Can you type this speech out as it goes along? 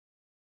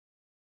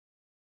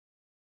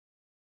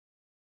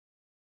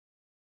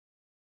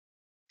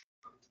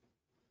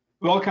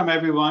Welcome,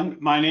 everyone.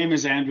 My name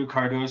is Andrew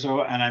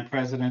Cardozo, and I'm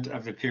president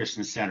of the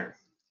Pearson Center.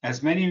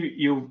 As many of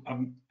you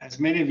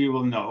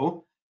will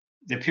know,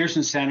 the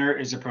Pearson Center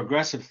is a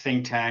progressive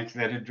think tank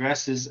that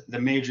addresses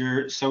the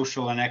major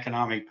social and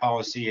economic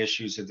policy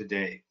issues of the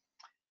day.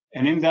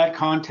 And in that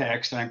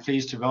context, I'm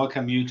pleased to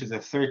welcome you to the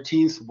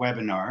 13th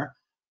webinar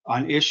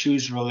on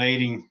issues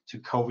relating to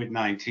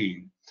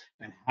COVID-19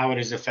 and how it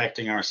is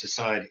affecting our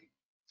society.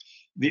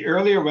 The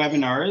earlier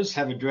webinars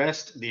have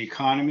addressed the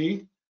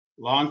economy,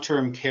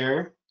 long-term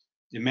care,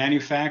 the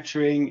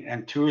manufacturing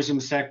and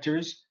tourism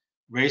sectors,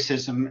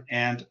 racism,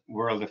 and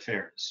world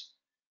affairs.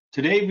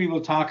 Today, we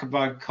will talk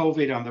about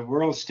COVID on the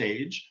world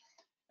stage,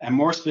 and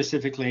more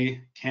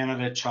specifically,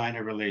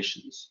 Canada-China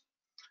relations.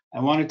 I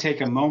want to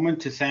take a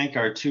moment to thank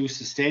our two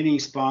sustaining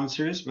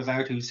sponsors,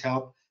 without whose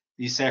help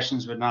these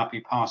sessions would not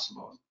be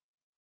possible.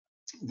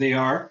 They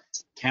are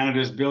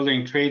Canada's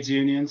Building Trades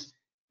Unions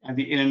and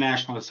the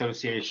International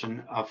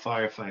Association of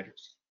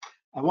Firefighters.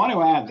 I want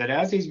to add that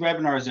as these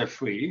webinars are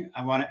free,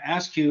 I want to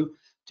ask you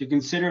to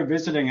consider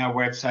visiting our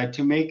website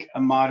to make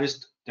a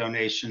modest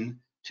donation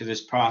to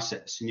this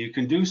process. And you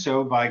can do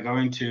so by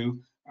going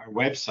to our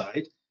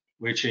website,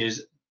 which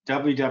is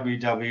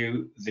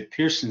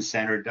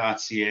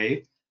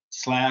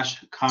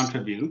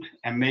www.thepearsoncentre.ca/contribute,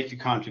 and make a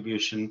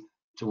contribution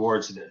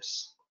towards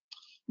this.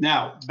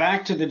 Now,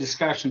 back to the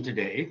discussion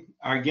today.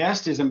 Our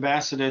guest is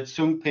Ambassador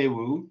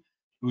Peiwu,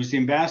 who is the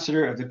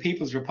ambassador of the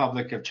People's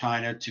Republic of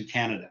China to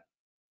Canada.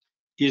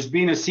 He has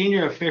been a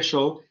senior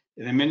official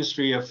in the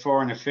Ministry of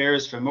Foreign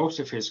Affairs for most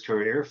of his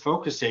career,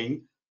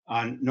 focusing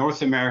on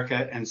North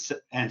America, and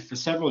for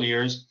several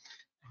years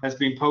has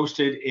been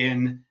posted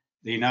in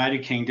the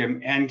United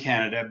Kingdom and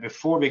Canada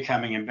before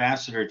becoming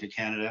ambassador to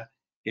Canada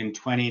in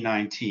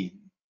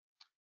 2019.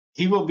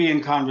 He will be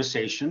in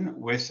conversation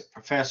with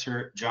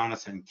Professor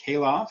Jonathan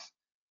Calof,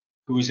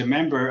 who is a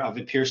member of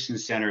the Pearson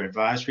Center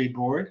Advisory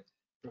Board,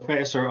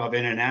 Professor of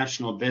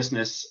International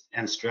Business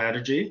and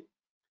Strategy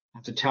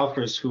at the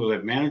Telfer School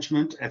of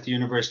Management at the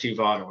University of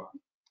Ottawa.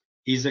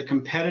 He's a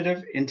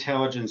Competitive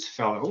Intelligence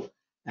Fellow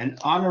and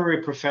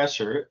Honorary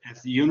Professor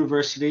at the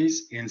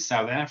universities in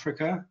South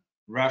Africa,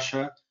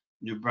 Russia,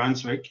 New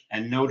Brunswick,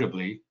 and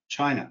notably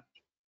China.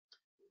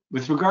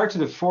 With regard to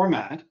the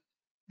format,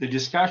 the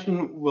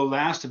discussion will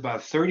last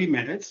about 30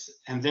 minutes,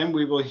 and then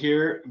we will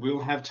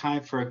have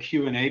time for a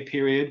Q&A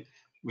period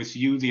with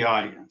you, the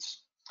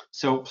audience.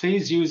 So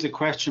please use the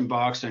question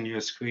box on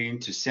your screen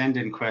to send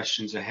in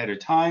questions ahead of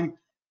time,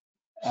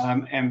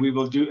 and we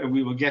will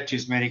get to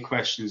as many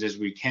questions as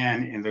we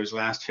can in those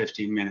last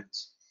 15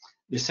 minutes.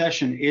 The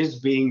session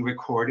is being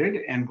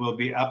recorded and will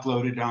be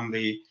uploaded on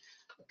the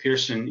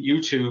Pearson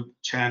YouTube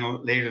channel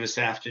later this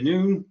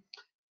afternoon.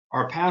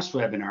 Our past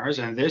webinars,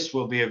 and this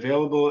will be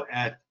available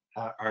at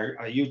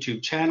our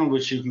YouTube channel,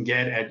 which you can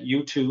get at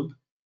YouTube,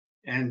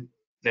 and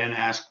then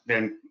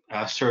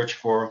search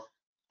for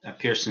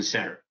Pearson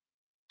Center.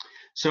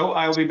 So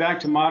I'll be back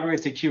to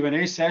moderate the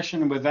Q&A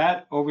session. And with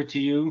that, over to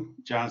you,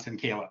 Jonathan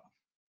Calof.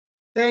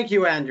 Thank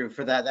you, Andrew,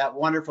 for that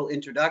wonderful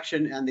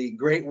introduction and the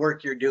great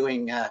work you're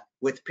doing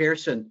with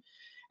Pearson.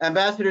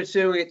 Ambassador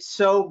Sue, it's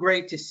so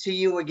great to see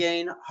you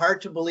again. Hard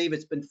to believe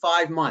it's been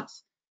 5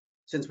 months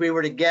since we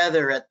were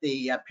together at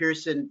the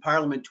Pearson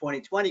Parliament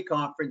 2020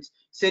 conference,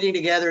 sitting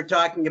together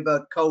talking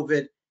about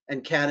COVID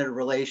and Canada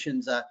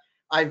relations.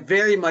 I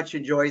very much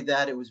enjoyed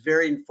that. It was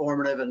very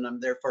informative, and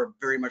I'm therefore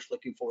very much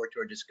looking forward to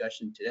our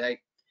discussion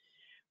today.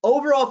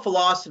 Overall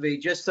philosophy,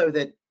 just so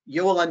that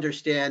you'll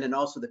understand, and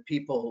also the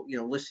people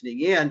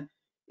listening in,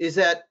 is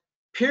that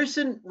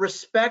Pearson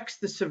respects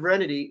the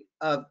sovereignty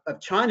of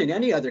China and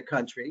any other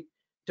country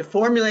to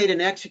formulate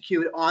and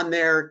execute on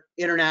their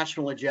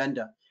international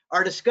agenda.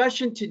 Our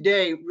discussion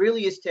today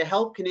really is to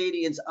help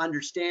Canadians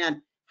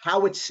understand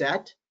how it's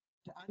set,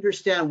 to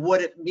understand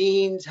what it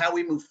means, how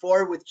we move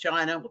forward with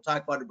China. We'll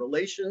talk about the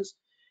relations.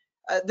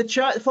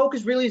 The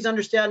focus really is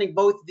understanding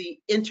both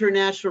the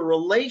international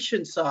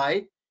relations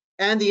side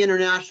and the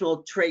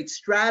international trade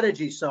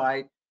strategy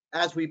side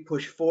as we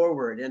push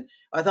forward. And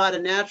I thought a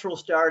natural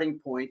starting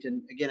point,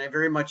 and again, I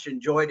very much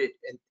enjoyed it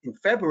in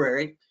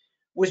February,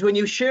 was when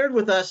you shared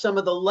with us some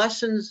of the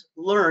lessons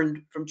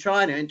learned from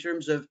China in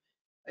terms of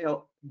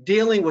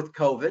dealing with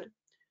COVID.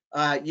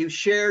 You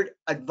shared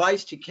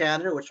advice to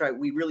Canada, which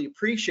we really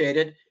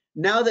appreciated.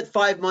 Now that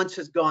 5 months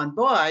has gone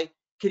by,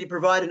 can you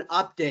provide an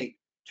update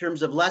in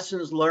terms of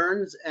lessons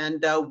learned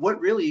and what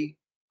really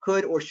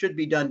could or should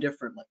be done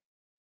differently?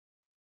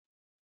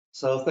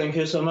 So thank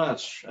you so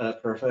much,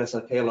 Professor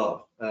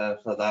Calof,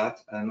 for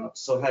that. I'm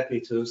so happy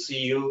to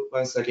see you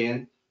once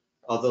again,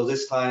 although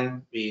this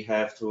time we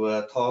have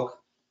to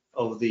talk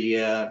over the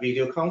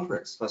video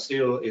conference, but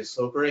still it's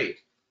so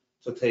great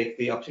to take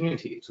the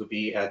opportunity to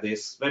be at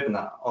this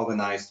webinar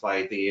organized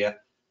by the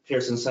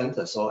Pearson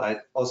Center. So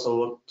I also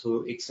want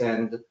to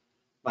extend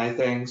my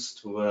thanks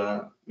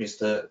to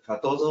Mr.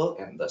 Cardozo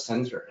and the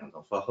Center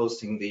for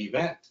hosting the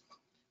event.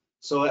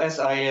 So as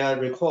I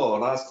recall,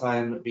 last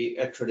time we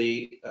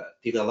actually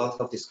did a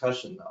lot of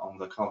discussion on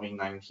the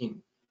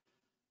COVID-19.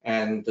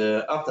 And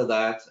after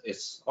that,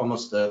 it's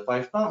almost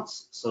 5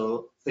 months.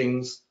 So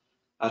things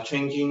are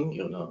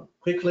changing,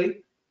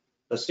 quickly.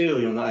 But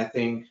still, I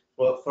think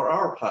for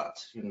our part,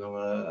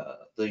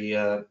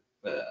 the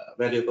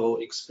valuable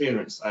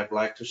experience I'd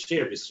like to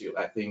share with you,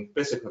 I think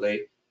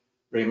basically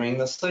remain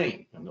the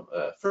same.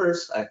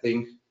 First, I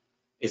think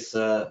it's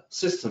a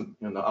system,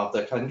 of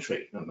the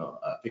country,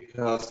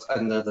 because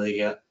under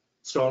the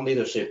strong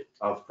leadership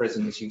of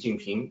President Xi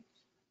Jinping,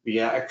 we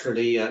are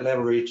actually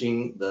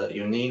leveraging the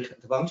unique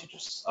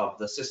advantages of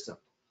the system.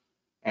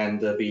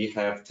 And we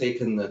have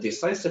taken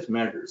decisive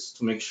measures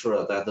to make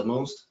sure that the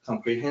most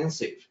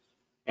comprehensive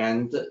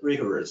and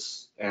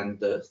rigorous and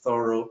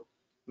thorough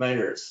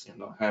measures,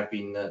 have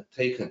been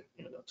taken,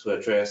 to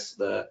address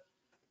the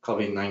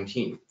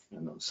COVID-19.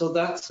 So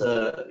that's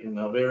a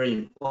very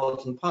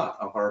important part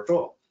of our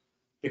job,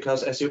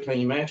 because as you can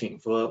imagine,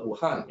 for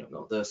Wuhan,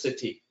 the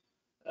city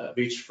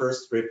which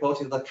first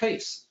reported the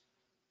case,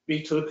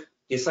 we took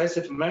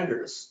decisive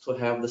measures to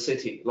have the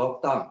city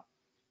locked down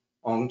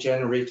on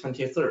January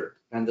 23rd,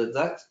 and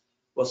that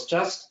was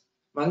just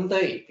 1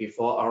 day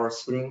before our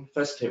Spring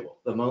Festival,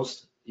 the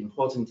most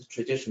important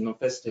traditional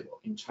festival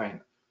in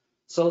China.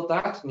 So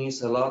that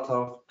needs a lot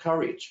of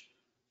courage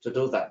to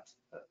do that.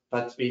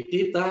 But we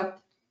did that,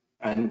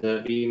 and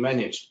we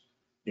managed,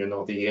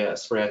 the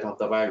spread of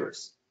the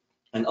virus.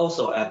 And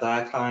also at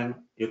that time,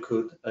 you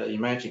could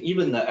imagine,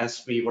 even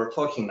as we were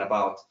talking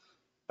about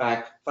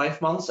back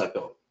 5 months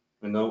ago,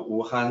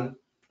 Wuhan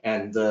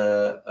and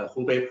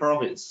Hubei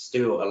province,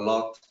 still a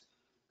lot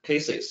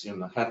cases,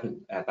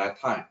 happened at that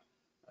time.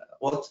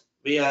 What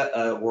we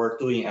were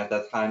doing at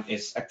that time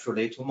is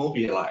actually to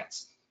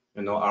mobilize,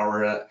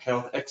 our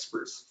health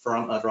experts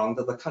from around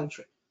the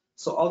country.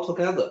 So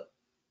altogether,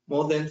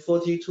 more than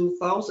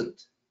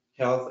 42,000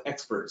 health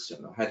experts,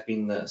 had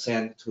been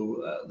sent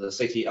to the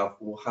city of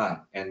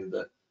Wuhan and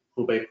the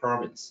Hubei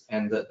province,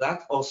 and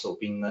that also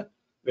been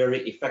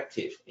very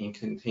effective in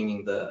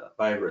containing the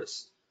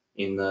virus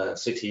in the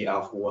city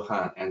of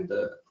Wuhan and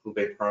the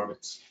Hubei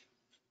province.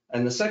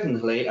 And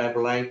secondly, I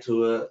would like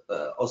to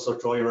also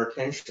draw your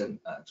attention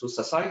to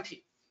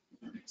society.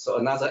 So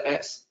another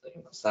S,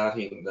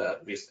 starting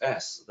with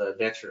S, the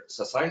letter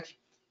society,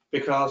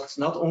 because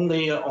not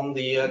only on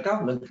the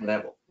government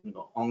level,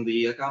 on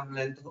the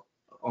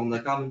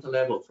government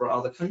level for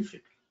other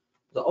countries,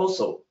 but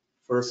also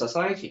for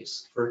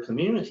societies, for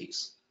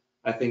communities.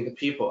 I think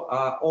people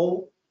are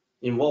all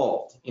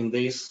involved in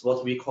this,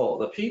 what we call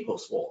the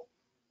people's war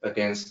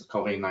against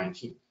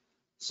COVID-19.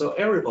 So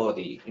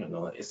everybody,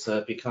 is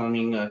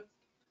becoming a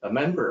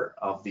member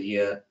of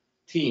the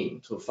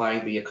team to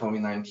fight the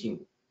COVID-19.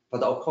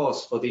 But of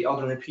course, for the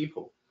ordinary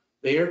people,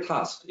 their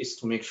task is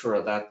to make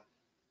sure that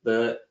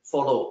they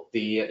follow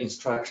the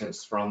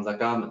instructions from the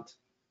government.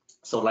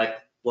 So like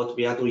what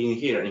we are doing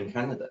here in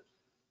Canada,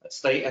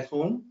 stay at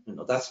home,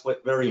 that's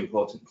very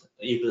important,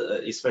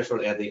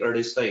 especially at the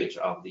early stage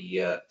of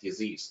the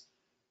disease,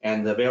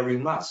 and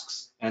wearing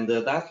masks. And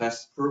that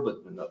has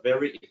proven a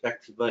very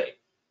effective way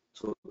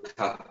to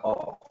cut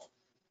off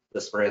the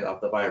spread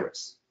of the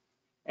virus.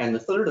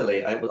 And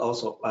thirdly, I would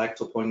also like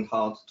to point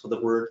out to the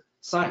word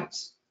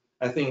science.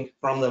 I think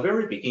from the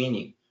very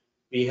beginning,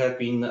 we have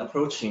been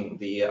approaching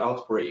the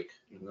outbreak,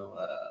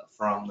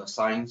 from the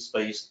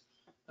science-based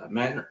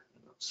manner.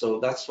 So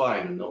that's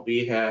why,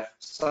 we have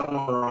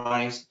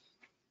summarized,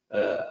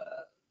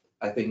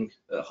 I think,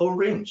 a whole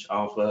range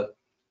of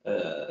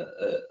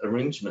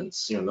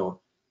arrangements,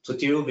 to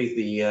deal with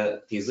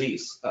the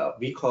disease.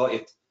 We call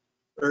it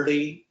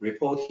early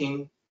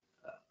reporting,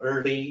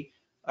 early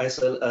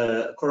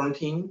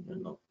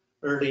quarantine,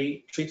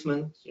 early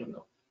treatment.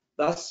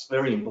 That's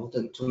very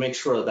important to make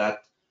sure that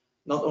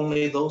not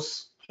only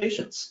those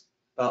patients,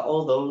 but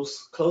all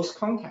those close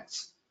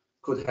contacts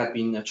could have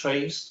been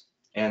traced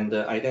and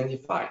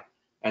identified,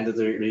 and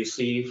they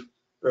receive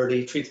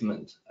early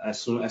treatment as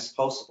soon as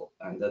possible.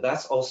 And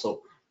that's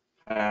also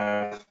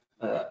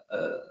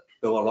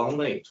go a long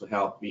way to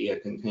help the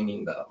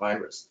containing the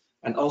virus.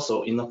 And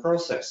also in the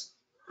process,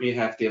 we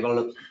have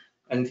developed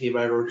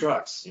antiviral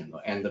drugs,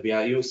 and we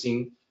are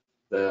using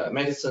the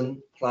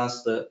medicine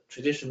plus the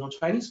traditional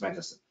Chinese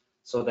medicine.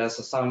 So there's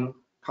some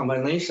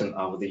combination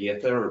of the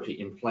therapy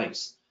in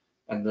place.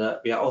 And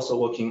we are also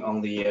working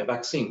on the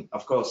vaccine.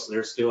 Of course,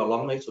 there's still a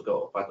long way to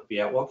go, but we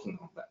are working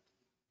on that.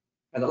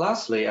 And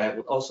lastly, I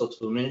would also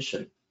to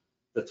mention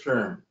the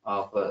term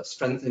of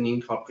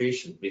strengthening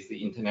cooperation with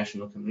the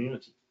international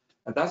community.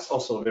 And that's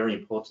also very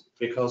important,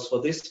 because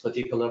for this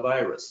particular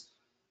virus,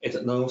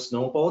 it knows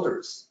no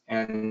borders,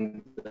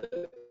 and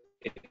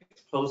it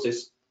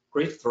poses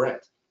great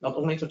threat, not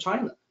only to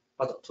China,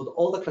 but to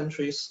all the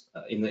countries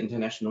in the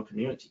international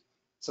community.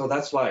 So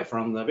that's why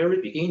from the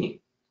very beginning,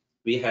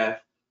 we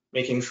have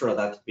making sure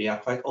that we are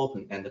quite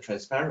open and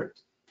transparent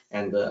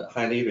and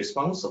highly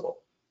responsible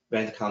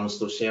when it comes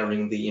to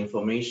sharing the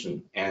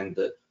information and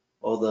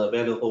all the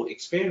valuable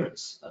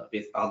experience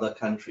with other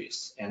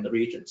countries and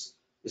regions,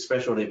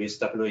 especially with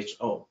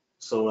WHO.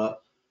 So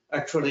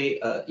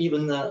actually,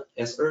 even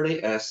as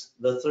early as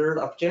the 3rd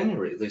of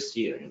January this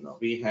year,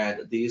 we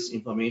had this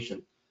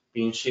information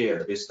being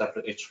shared with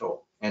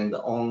WHO. And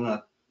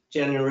on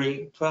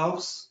January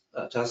 12th,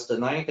 just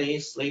 9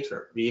 days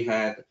later, we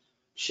had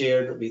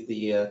shared with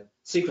the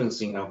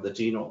sequencing of the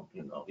genome,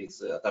 with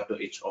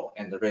WHO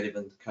and the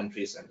relevant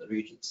countries and the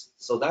regions.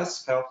 So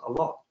that's helped a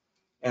lot.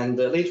 And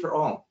later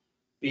on,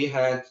 we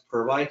had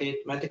provided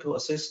medical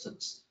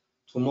assistance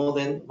to more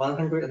than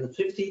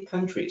 150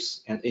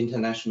 countries and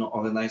international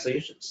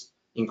organizations,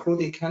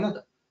 including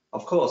Canada.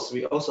 Of course,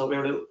 we also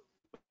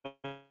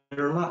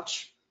very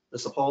much the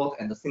support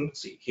and the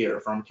sympathy here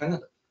from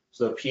Canada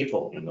to the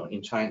people,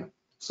 in China.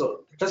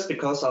 So just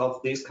because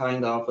of this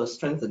kind of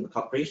strengthened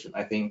cooperation,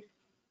 I think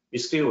we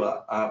still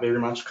are very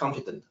much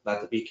confident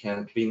that we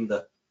can win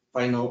the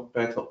final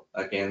battle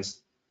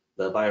against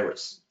the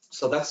virus.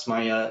 So that's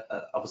my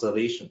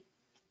observation.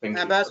 Thank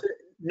you. Ambassador,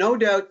 no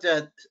doubt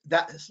that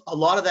a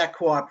lot of that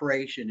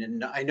cooperation,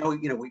 and I know,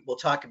 we'll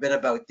talk a bit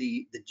about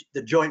the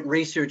joint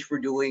research we're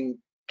doing,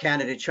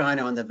 Canada,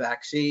 China on the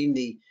vaccine,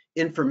 the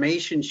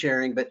information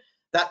sharing, but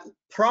that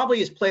probably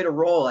has played a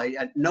role.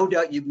 I no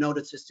doubt you've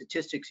noticed the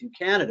statistics in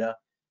Canada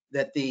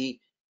that the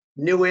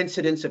new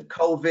incidents of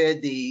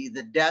COVID,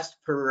 the deaths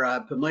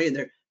per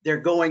million, they're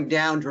going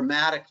down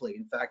dramatically.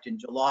 In fact, in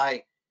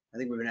July, I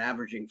think we've been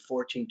averaging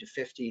 14 to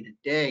 15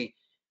 a day.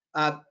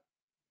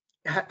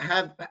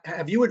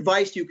 Have you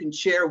advice you can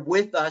share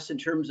with us in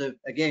terms of,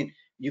 again,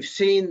 you've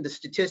seen the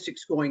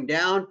statistics going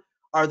down.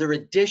 Are there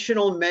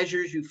additional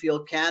measures you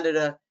feel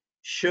Canada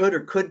should or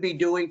could be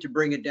doing to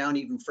bring it down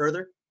even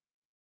further?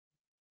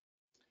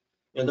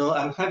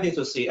 I'm happy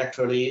to see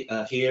actually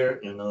here,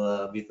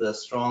 with the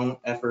strong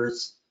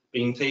efforts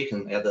being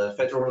taken at the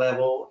federal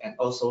level and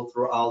also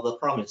throughout the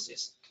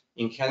provinces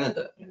in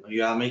Canada,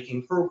 you are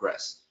making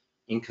progress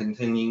in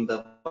containing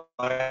the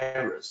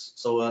virus.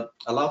 So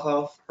a lot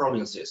of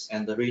provinces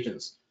and the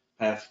regions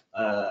have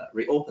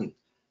reopened.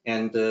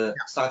 And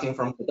starting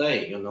from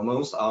today,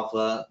 most of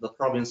the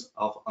province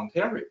of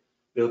Ontario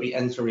will be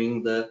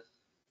entering the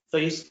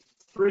phase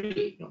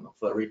 3,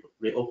 for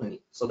reopening.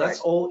 So that's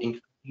all in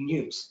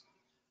news.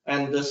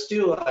 And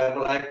still, I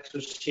would like to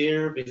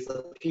share with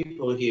the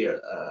people here.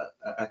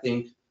 I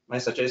think my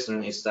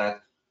suggestion is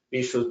that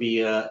we should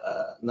be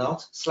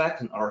not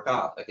slacken our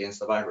guard against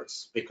the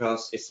virus,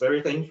 because it's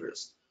very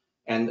dangerous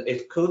and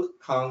it could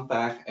come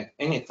back at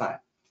any time.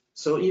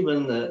 So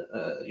even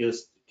you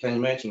can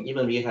imagine,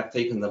 even we have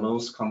taken the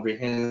most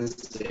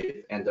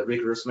comprehensive and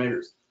rigorous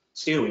measures,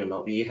 still,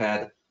 we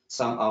had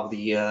some of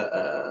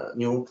the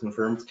new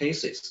confirmed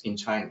cases in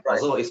China,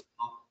 right. Although it's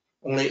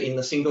only in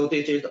a single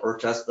digit or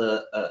just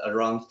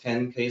around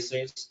 10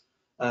 cases.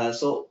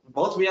 So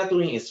what we are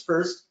doing is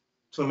first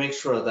to make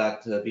sure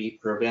that we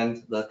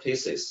prevent the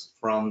cases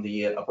from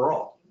the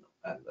abroad,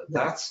 and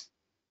that's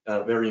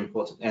very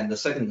important. And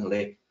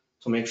secondly,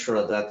 to make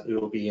sure that there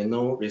will be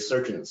no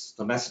resurgence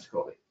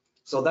domestically.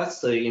 So that's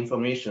the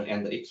information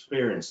and the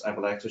experience I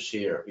would like to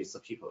share with the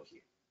people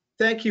here.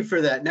 Thank you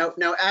for that.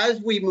 Now,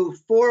 as we move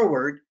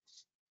forward,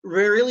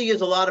 there really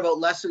is a lot about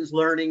lessons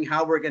learning,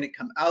 how we're going to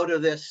come out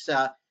of this.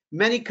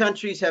 Many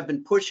countries have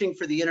been pushing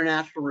for the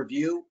international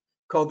review,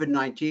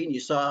 COVID-19. You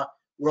saw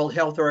World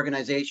Health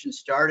Organization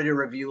started a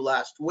review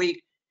last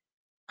week.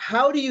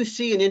 How do you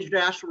see an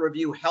international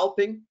review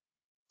helping?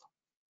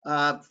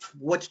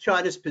 What's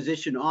China's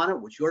position on it?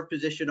 What's your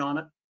position on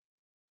it?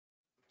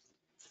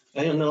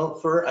 And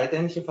for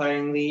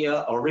identifying the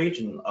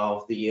origin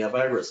of the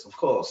virus, of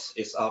course,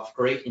 is of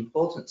great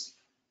importance.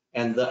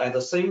 And at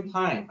the same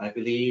time, I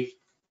believe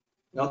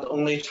not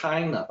only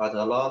China, but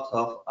a lot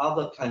of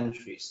other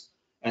countries,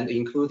 and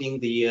including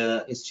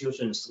the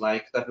institutions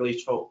like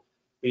WHO,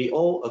 we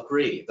all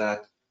agree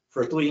that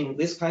for doing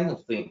this kind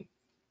of thing,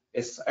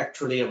 it's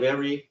actually a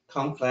very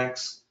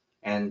complex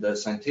and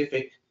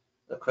scientific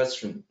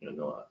question,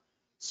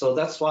 So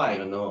that's why,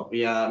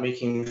 we are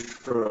making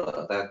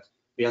sure that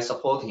we are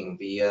supporting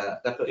the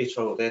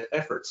WHO-led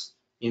efforts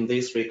in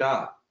this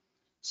regard.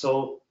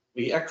 So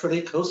we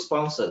actually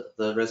co-sponsored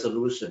the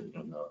resolution,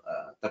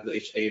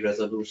 WHO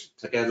resolution,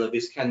 together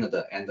with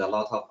Canada and a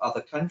lot of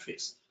other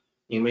countries,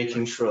 in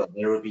making sure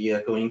there will be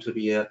going to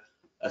be a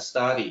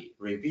study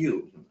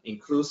review,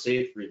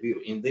 inclusive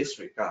review in this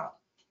regard.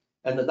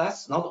 And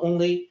that's not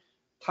only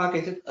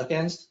targeted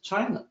against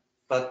China,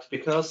 but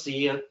because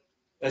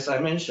as I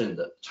mentioned,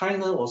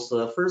 China was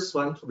the first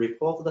one to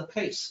report the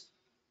case,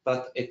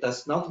 but it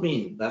does not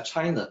mean that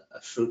China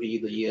should be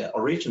the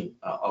origin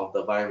of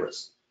the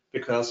virus,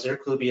 because there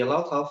could be a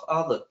lot of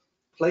other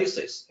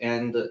places,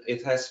 and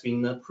it has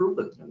been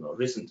proven,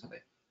 recently.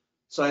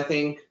 So I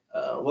think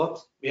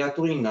what we are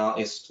doing now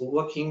is to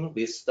working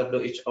with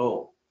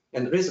WHO,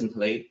 and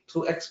recently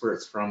 2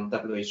 experts from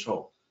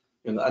WHO,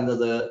 under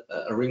the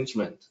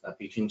arrangement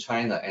between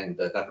China and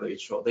the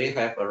WHO, they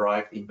have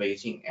arrived in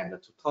Beijing and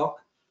to talk,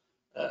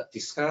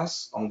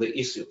 discuss on the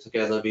issue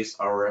together with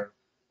our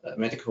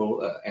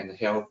medical and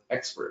health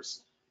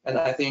experts. And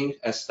I think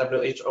as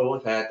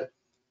WHO had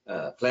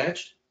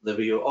pledged, they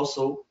will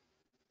also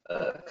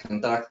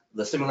conduct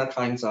the similar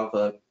kinds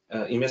of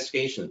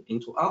investigation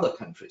into other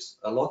countries,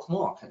 a lot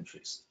more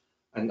countries.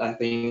 And I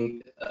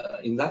think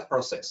in that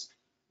process,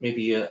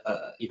 maybe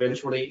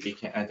eventually we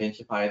can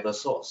identify the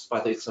source,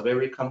 but it's a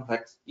very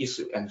complex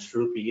issue and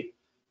should be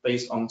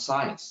based on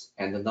science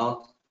and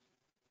not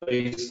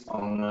based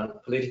on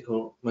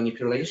political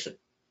manipulation.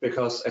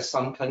 Because as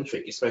some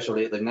countries,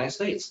 especially the United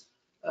States,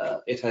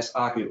 it has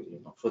argued,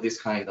 for this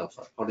kind of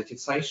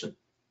politicization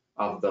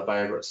of the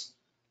virus.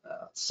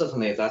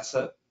 Certainly, that's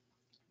a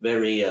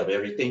very,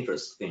 very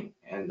dangerous thing.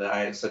 And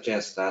I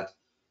suggest that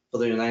for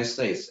the United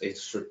States, it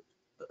should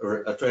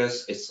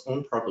address its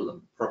own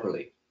problem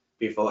properly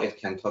before it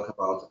can talk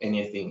about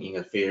anything in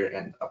a fair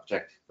and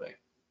objective way.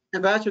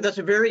 Ambassador, that's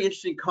a very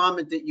interesting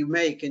comment that you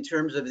make in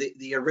terms of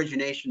the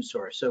origination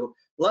source. So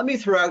let me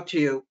throw out to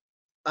you,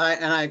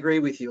 and I agree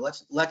with you.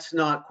 Let's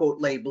not quote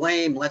lay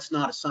blame. Let's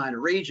not assign a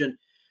region.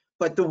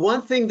 But the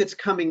one thing that's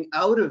coming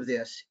out of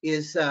this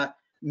is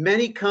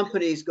many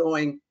companies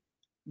going,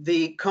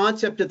 the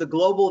concept of the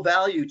global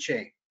value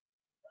chain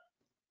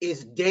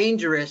is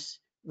dangerous,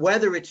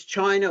 whether it's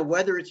China,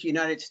 whether it's the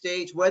United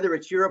States, whether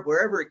it's Europe,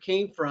 wherever it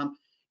came from.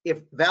 If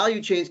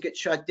value chains get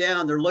shut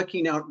down, they're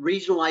looking at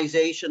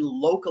regionalization,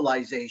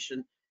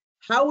 localization.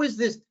 How is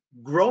this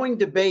growing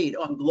debate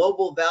on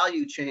global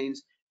value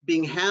chains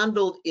being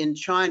handled in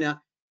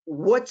China?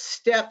 What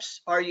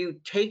steps are you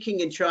taking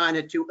in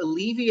China to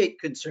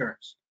alleviate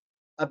concerns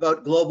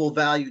about global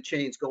value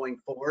chains going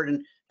forward?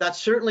 And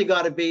that's certainly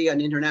got to be an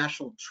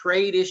international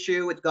trade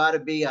issue. It's got to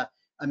be a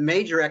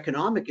major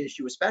economic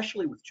issue,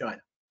 especially with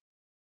China.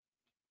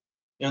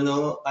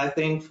 I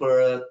think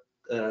for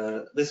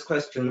this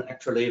question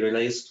actually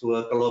relates to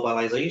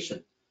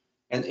globalization.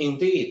 And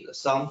indeed,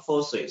 some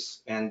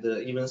forces and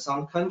even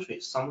some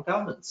countries, some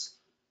governments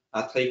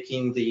are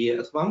taking the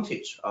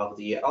advantage of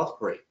the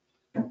outbreak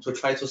to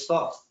try to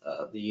stop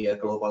the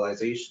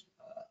globalization.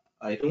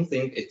 I don't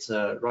think it's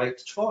a right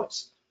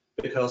choice,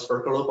 because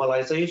for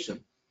globalization,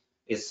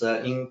 it's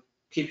in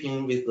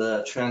keeping with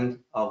the trend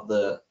of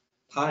the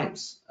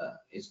times.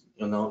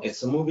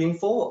 It's moving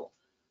forward.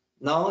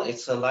 Now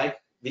it's like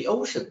the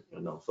ocean,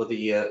 for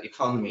the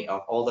economy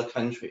of all the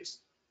countries.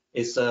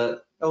 It's an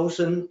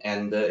ocean,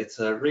 and it's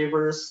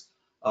rivers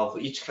of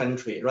each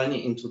country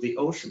running into the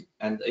ocean,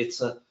 and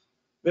it's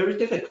very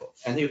difficult.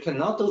 And you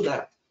cannot do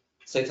that.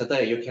 Say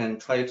today, you can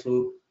try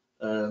to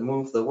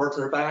move the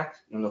water back,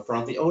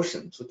 from the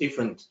ocean to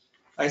different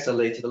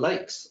isolated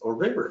lakes or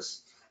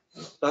rivers.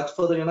 But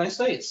for the United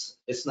States,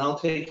 it's now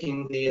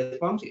taking the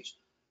advantage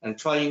and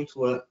trying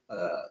to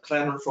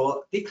clamor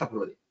for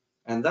decoupling,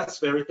 and that's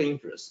very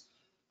dangerous.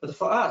 But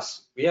for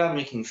us, we are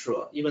making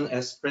sure, even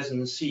as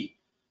President Xi,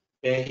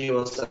 when he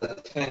was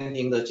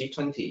attending the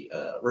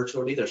G20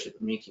 virtual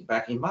leadership meeting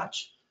back in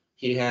March,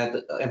 he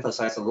had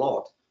emphasized a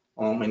lot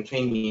on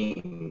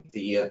maintaining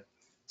the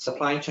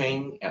supply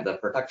chain and the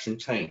production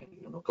chain,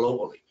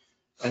 globally.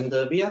 And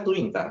we are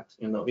doing that.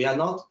 We are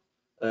not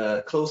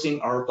closing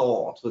our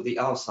door to the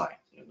outside.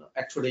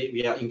 Actually,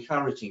 we are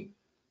encouraging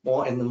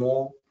more and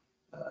more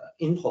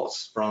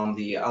imports from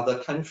the other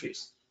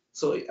countries.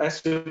 So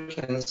as you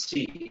can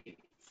see,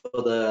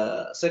 for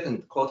the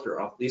second quarter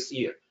of this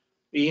year,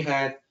 we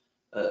had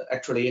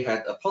actually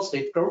had a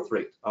positive growth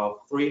rate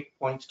of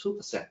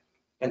 3.2%.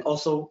 And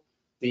also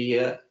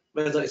the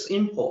whether it's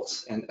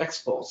imports and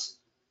exports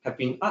have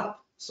been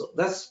up. So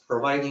that's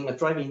providing a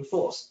driving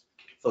force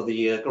for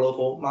the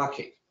global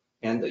market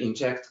and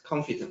inject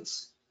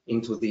confidence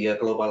into the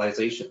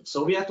globalization.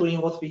 So we are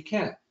doing what we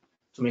can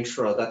to make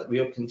sure that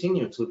we will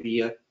continue to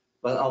be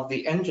one of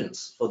the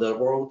engines for the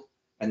world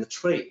and the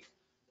trade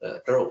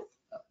growth.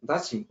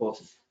 That's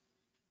important.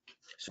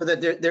 So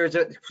that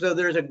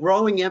there's a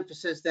growing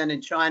emphasis then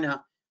in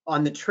China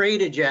on the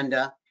trade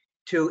agenda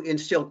to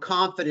instill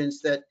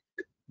confidence that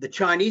the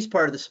Chinese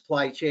part of the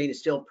supply chain is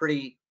still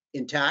pretty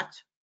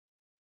intact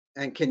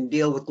and can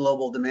deal with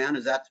global demand.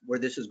 Is that where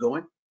this is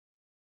going?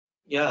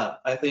 Yeah,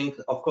 I think,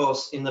 of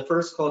course, in the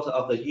first quarter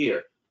of the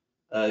year,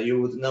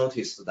 you would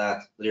notice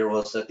that there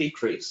was a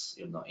decrease,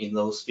 in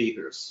those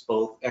figures,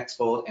 both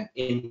export and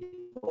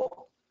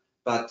import.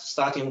 But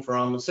starting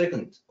from the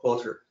second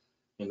quarter,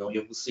 you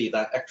will see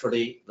that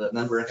actually the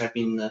number have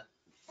been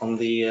on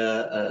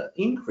the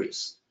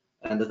increase,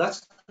 and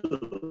that's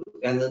good.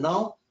 And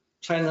now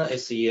China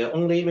is the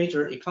only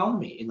major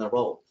economy in the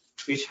world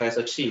which has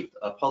achieved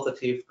a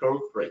positive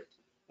growth rate.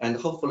 And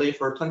hopefully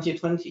for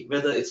 2020,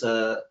 whether it's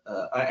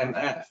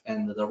IMF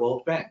and the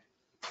World Bank,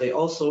 they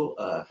also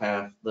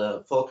have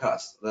the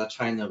forecast that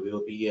China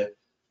will be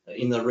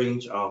in the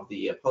range of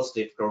the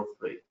positive growth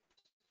rate.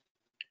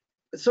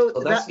 So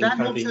that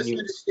helps us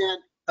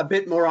understand a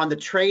bit more on the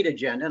trade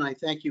agenda, and I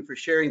thank you for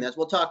sharing this.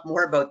 We'll talk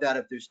more about that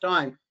if there's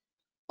time.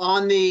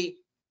 On the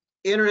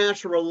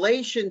international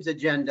relations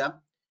agenda,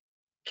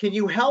 can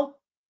you help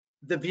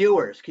the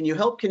viewers, can you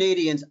help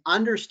Canadians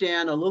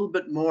understand a little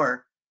bit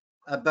more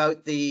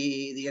about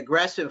the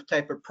aggressive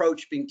type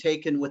approach being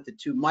taken with the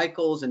two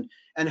Michaels, and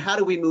how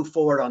do we move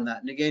forward on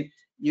that? And again,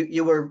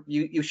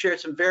 you shared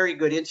some very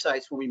good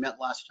insights when we met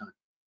last time.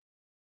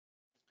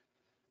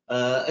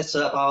 It's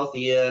about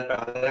the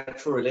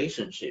bilateral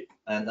relationship,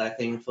 and I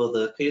think for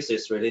the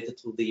cases related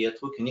to the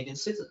two Canadian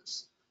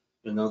citizens,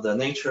 the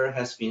nature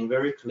has been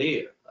very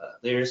clear.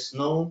 There is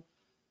no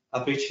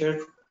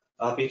arbitrary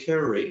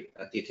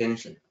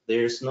detention.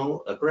 There is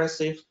no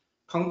aggressive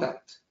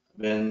conduct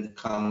when it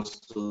comes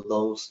to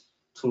those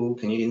two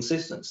Canadian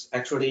citizens.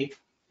 Actually,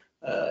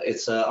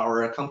 it's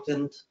our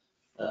competent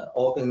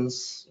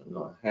organs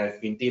have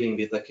been dealing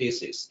with the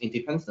cases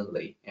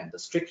independently and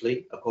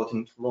strictly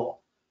according to law,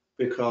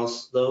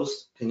 because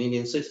those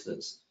Canadian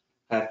citizens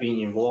have been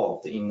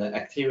involved in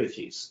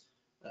activities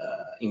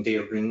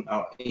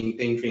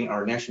endangering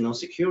our national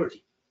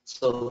security.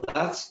 So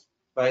that's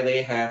why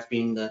they have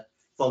been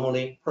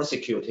formally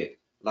prosecuted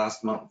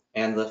last month.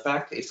 And the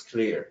fact is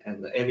clear,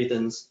 and the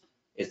evidence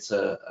is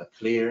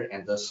clear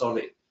and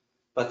solid.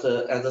 But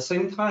at the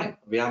same time,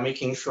 we are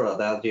making sure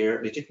that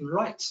their legitimate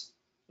rights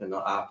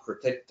are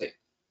protected.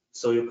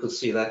 So you could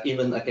see that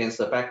even against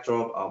the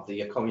backdrop of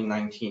the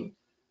COVID-19,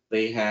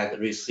 they had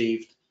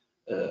received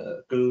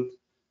good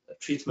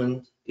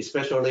treatment,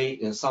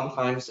 especially in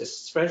sometimes a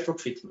special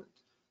treatment.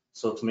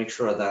 So to make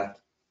sure that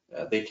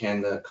they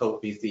can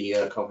cope with the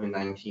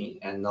COVID-19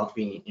 and not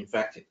being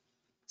infected.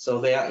 So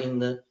they are in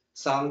the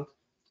sound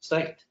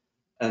state.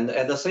 And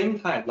at the same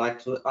time, I'd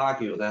like to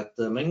argue that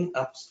the main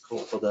obstacle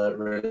for the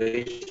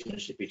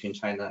relationship between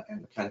China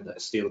and Canada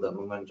is still the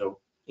Momentous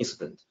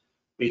incident,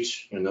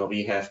 which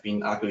we have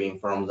been arguing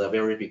from the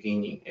very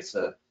beginning. It's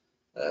a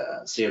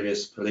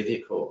serious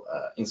political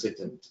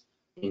incident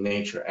in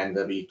nature, and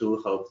we do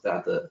hope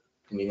that the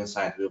Canadian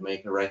side will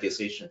make the right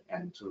decision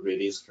and to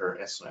release her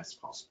as soon as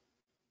possible.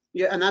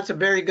 Yeah, and that's a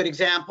very good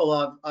example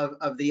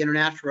of the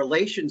international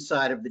relations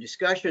side of the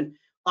discussion.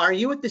 Are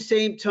you at the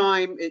same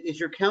time, is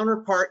your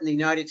counterpart in the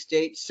United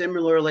States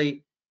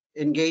similarly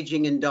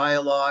engaging in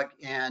dialogue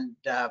and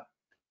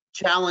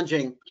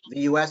challenging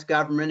the U.S.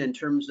 government in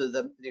terms of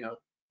the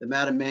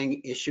Madam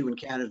Meng issue in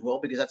Canada as well?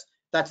 Because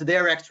that's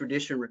their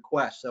extradition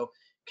request. So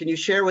can you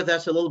share with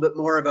us a little bit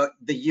more about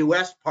the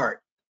U.S.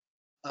 part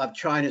of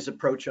China's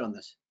approach on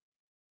this?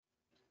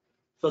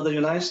 For the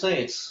United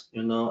States,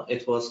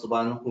 it was the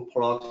one who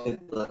plotted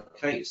the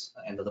case,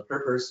 and the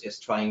purpose is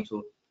trying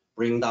to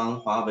bring down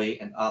Huawei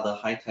and other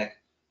high-tech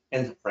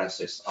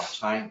enterprises of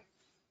China.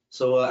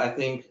 So I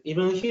think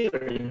even here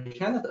in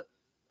Canada,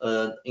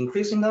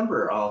 increasing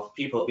number of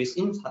people with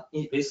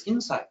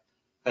insight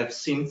have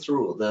seen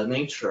through the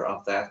nature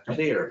of that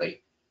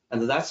clearly.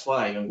 And that's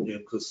why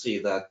you could see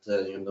that,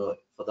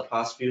 for the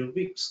past few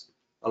weeks,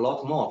 a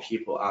lot more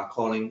people are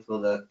calling for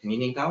the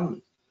Canadian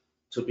government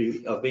to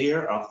be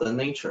aware of the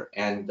nature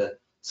and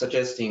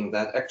suggesting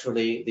that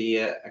actually the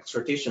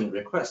extradition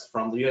request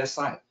from the US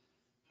side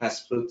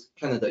has put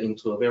Canada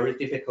into a very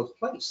difficult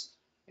place.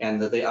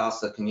 And they asked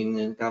the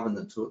Canadian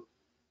government to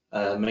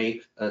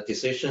make a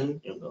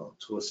decision,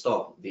 to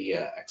stop the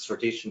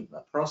extradition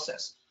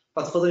process.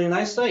 But for the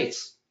United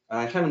States,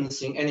 I haven't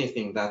seen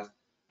anything that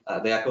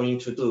they are going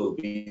to do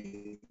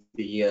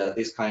with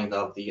this kind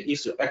of the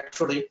issue.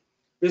 Actually,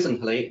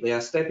 recently they are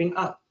stepping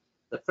up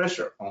the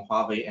pressure on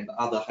Huawei and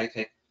other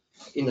high-tech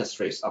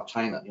industries of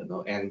China,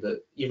 and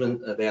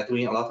even they are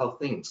doing a lot of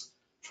things,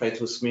 try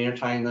to smear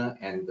China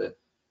and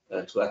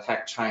to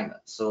attack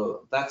China.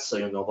 So that's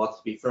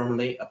what we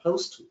firmly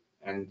oppose to,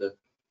 and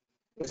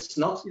it's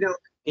not.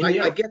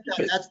 I get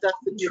that. That's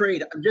the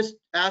trade. I'm just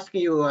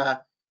asking you,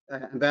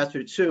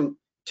 Ambassador Tsung,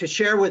 to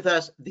share with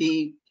us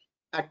the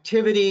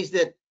activities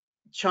that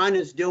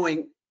China's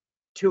doing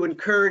to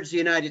encourage the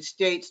United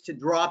States to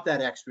drop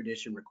that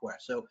extradition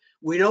request. So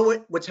we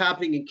know what's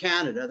happening in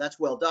Canada. That's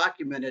well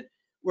documented.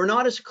 We're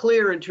not as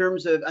clear in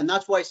terms of, and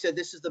that's why I said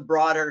this is the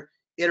broader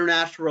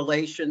international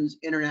relations,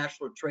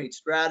 international trade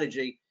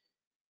strategy.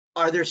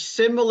 Are there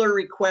similar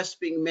requests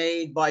being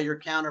made by your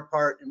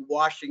counterpart in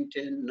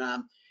Washington?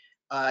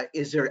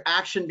 Is there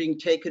action being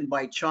taken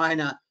by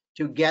China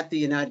to get the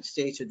United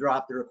States to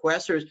drop the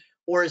request,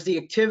 or is the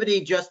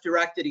activity just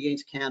directed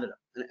against Canada?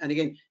 And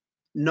again,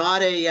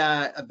 not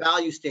a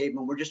value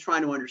statement. We're just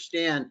trying to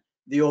understand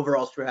the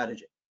overall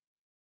strategy.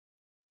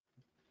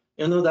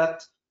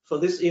 That for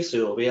this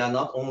issue, we are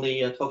not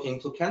only talking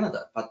to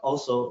Canada, but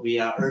also we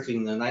are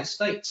urging the United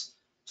States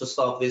to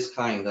stop this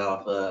kind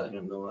of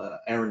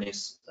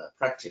erroneous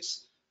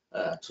practice,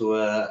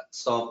 to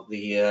stop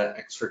the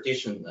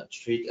extradition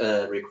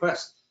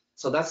request.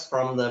 So that's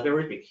from the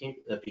very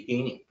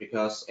beginning,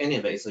 because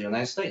anyway, it's the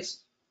United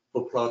States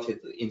who plotted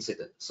the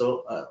incident.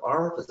 So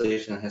our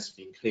position has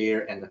been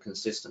clear and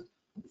consistent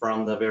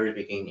from the very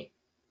beginning.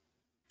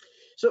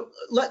 So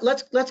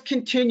let's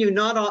continue,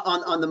 not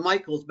on the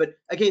Michaels, but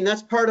again,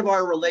 that's part of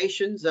our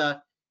relations.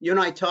 You and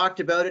I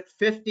talked about it,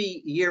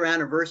 50-year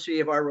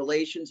anniversary of our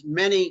relations,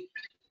 many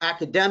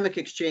academic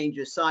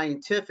exchanges,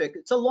 scientific.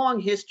 It's a long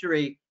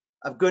history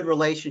of good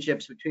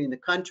relationships between the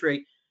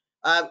country.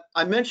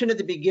 I mentioned at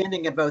the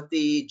beginning about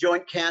the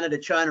joint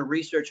Canada-China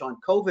research on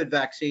COVID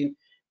vaccine.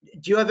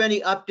 Do you have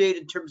any update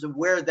in terms of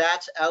where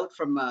that's out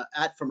from a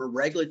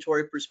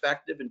regulatory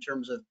perspective in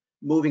terms of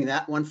moving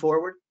that one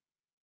forward?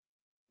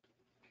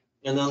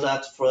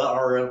 That for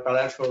our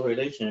bilateral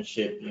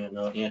relationship, in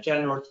a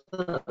general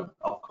term,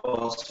 of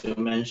course, you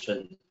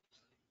mentioned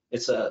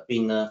it's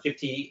been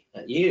 50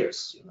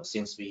 years,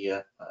 since we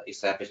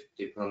established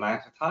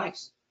diplomatic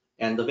ties.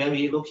 And when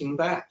we looking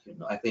back,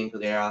 I think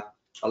there are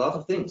a lot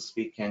of things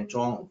we can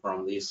draw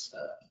from this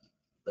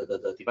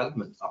the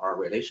development of our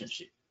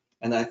relationship.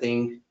 And I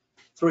think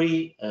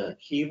three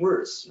key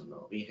words,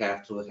 we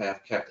have to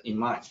have kept in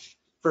mind.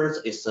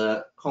 First is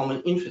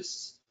common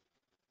interests.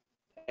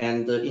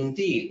 And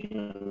indeed,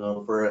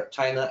 for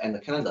China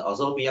and Canada,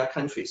 although we are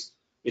countries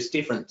with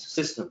different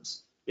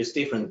systems, with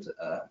different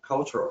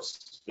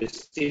cultures,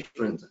 with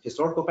different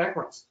historical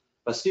backgrounds,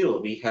 but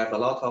still we have a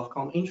lot of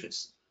common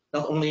interests,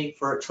 not only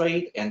for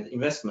trade and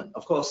investment.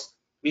 Of course,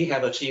 we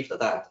have achieved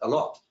that a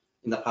lot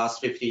in the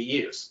past 50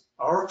 years.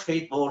 Our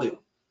trade volume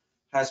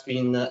has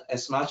been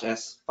as much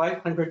as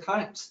 500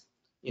 times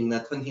in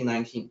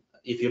 2019,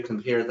 if you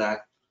compare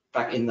that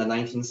back in the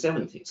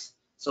 1970s.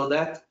 So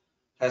that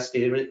has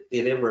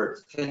delivered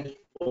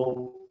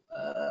tangible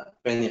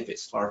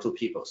benefits to our two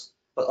peoples,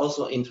 but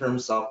also in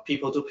terms of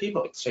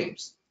people-to-people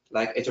exchange,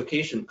 like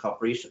education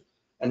cooperation.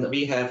 And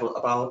we have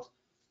about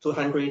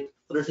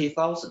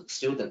 230,000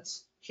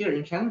 students here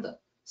in Canada,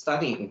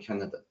 studying in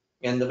Canada.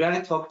 And when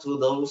I talk to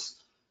those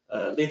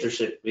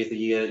leadership with the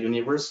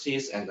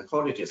universities and the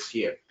colleges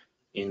here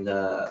in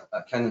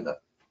Canada,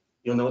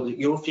 the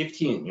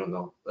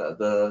U15,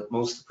 the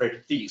most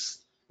prestigious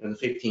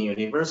 15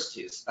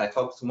 universities, I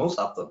talk to most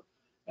of them,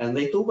 and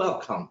they do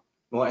welcome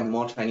more and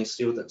more Chinese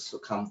students to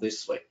come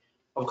this way.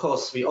 Of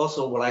course, we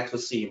also would like to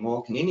see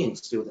more Canadian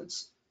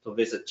students to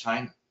visit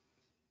China.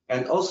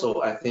 And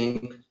also, I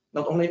think,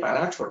 not only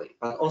bilaterally,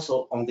 but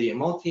also on the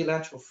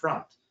multilateral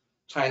front,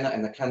 China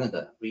and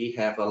Canada, we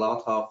have a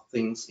lot of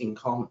things in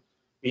common.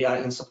 We are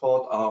in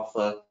support of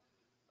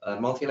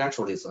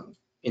multilateralism,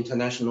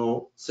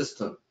 international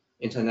system,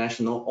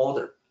 international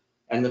order,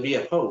 and we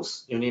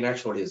oppose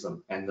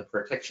unilateralism and the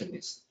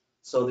protectionism.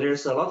 So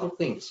there's a lot of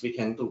things we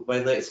can do,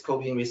 whether it's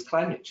coping with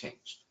climate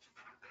change,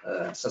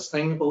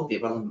 sustainable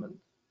development,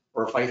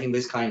 or fighting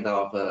this kind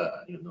of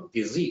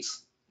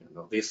disease,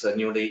 this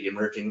newly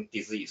emerging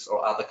disease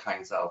or other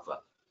kinds of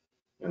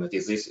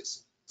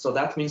diseases. So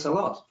that means a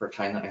lot for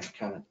China and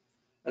Canada.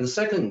 And the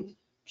second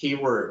key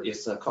word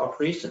is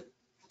cooperation.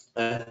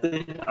 I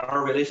think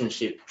our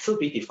relationship should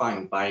be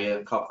defined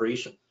by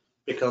cooperation,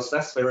 because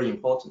that's very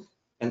important.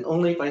 And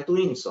only by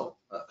doing so,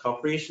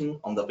 cooperation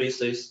on the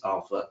basis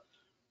of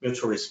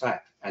mutual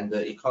respect and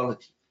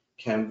equality,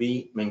 can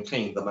we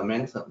maintain the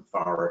momentum for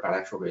our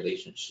bilateral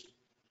relationship.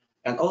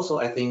 And also,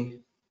 I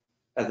think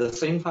at the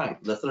same time,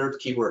 the third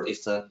keyword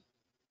is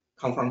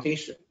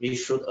confrontation. We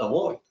should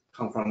avoid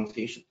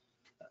confrontation.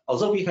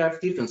 Although we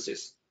have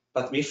differences,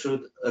 but we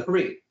should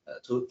agree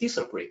to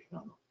disagree.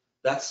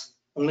 That's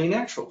only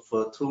natural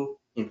for two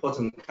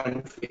important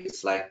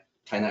countries like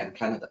China and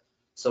Canada.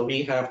 So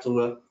we have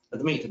to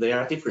admit there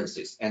are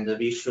differences, and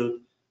we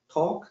should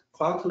talk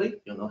quietly,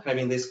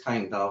 having this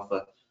kind of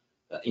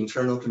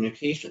internal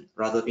communication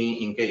rather than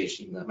being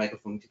engaged in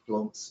microphone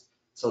diplomacy.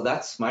 So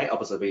that's my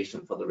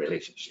observation for the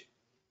relationship.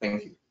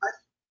 Thank you.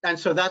 And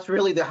so that's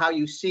really how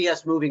you see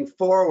us moving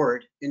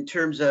forward in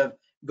terms of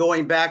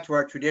going back to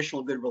our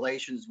traditional good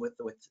relations with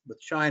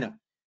China.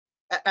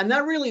 And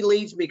that really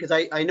leads me, because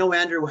I know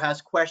Andrew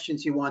has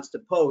questions he wants to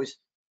pose.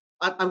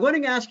 I'm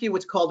going to ask you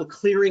what's called a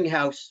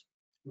clearinghouse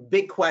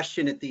big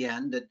question at the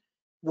end that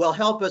will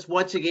help us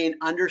once again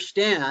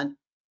understand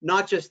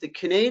not just the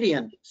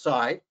Canadian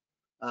side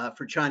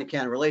for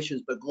China-Canada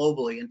relations, but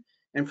globally.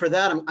 And for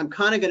that, I'm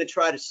kind of going to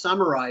try to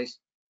summarize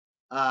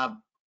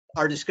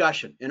our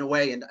discussion in a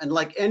way. And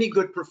like any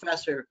good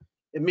professor,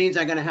 it means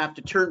I'm going to have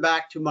to turn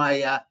back to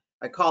my,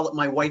 I call it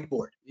my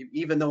whiteboard,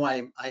 even though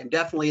I am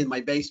definitely in my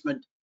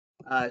basement,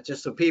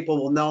 just so people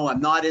will know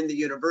I'm not in the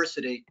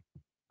university.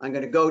 I'm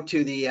going to go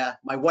to the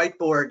my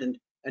whiteboard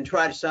and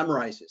try to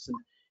summarize this. And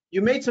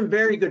you made some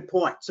very good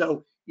points.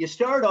 So you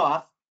start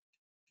off,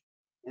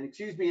 and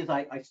excuse me as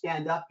I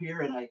stand up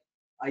here and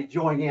I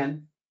join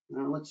in.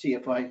 Let's see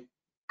if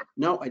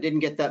no, I didn't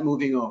get that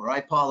moving over. I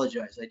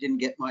apologize. I didn't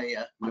get my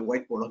my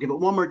whiteboard. I'll give it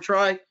one more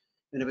try.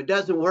 And if it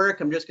doesn't work,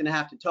 I'm just going to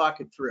have to talk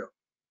it through.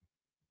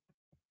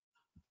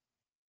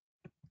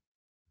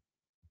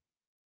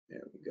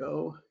 There we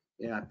go.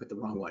 Yeah, I put the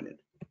wrong one in.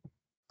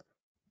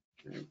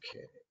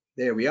 Okay,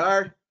 there we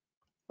are.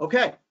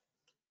 Okay,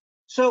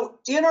 so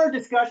in our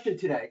discussion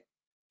today,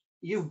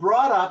 you've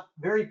brought up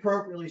very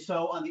appropriately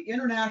so on the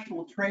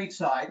international trade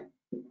side,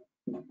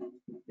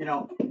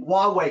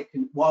 Huawei,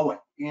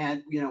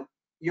 and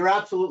you're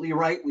absolutely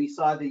right. We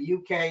saw the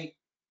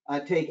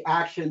UK take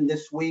action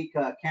this week.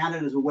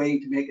 Canada's away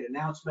to make an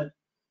announcement.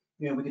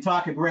 We can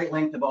talk at great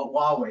length about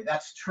Huawei.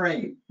 That's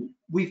trade.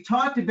 We've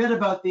talked a bit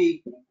about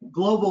the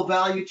global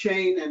value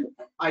chain, and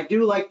I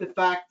do like the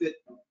fact that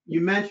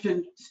you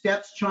mentioned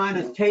steps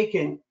China's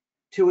taken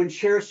to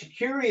ensure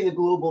security in the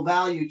global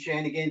value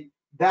chain. Again,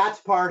 that's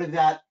part of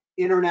that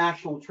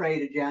international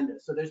trade agenda.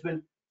 So there's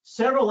been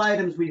several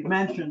items we've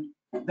mentioned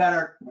that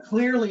are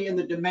clearly in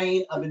the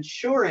domain of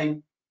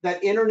ensuring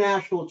that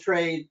international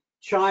trade,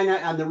 China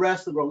and the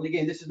rest of the world, and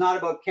again, this is not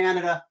about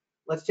Canada,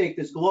 let's take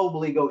this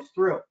globally, goes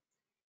through.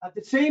 At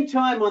the same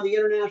time, on the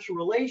international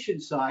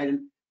relations side, and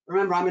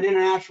remember, I'm an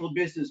international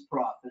business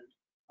prof, and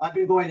I've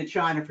been going to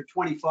China for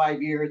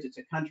 25 years. It's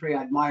a country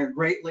I admire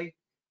greatly.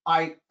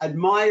 I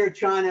admire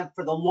China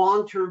for the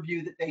long-term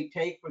view that they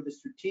take, for the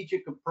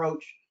strategic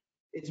approach.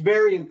 It's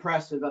very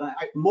impressive, and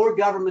more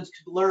governments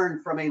could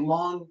learn from a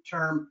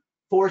long-term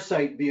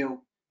foresight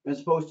view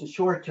as opposed to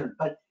short-term.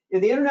 But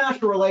in the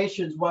international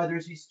relations, while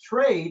there's this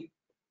trade,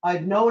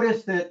 I've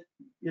noticed that,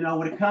 you know,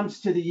 when it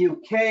comes to the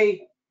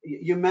UK,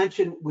 you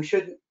mentioned we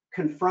shouldn't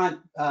confront,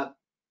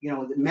 you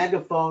know, the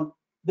megaphone.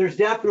 There's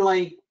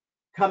definitely,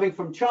 coming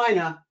from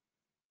China,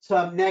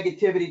 some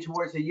negativity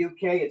towards the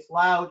UK. It's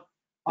loud.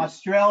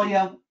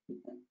 Australia,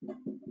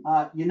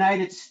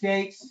 United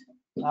States,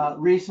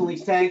 recently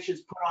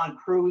sanctions put on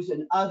Cruise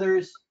and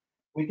others.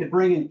 We could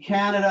bring in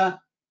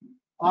Canada.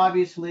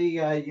 Obviously,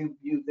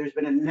 there's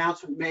been an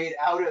announcement made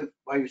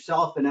by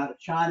yourself and out of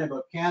China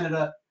about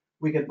Canada.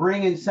 We could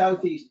bring in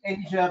Southeast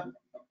Asia.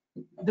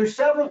 There's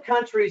several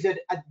countries that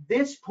at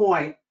this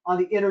point on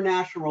the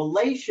international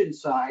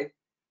relations side,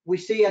 we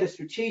see at a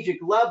strategic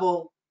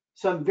level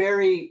some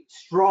very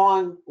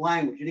strong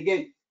language. And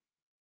again,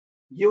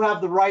 you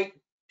have the right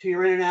to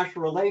your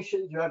international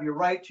relations, you have your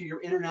right to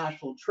your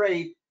international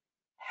trade.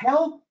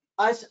 Help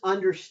us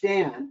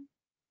understand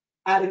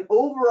at an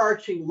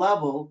overarching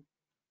level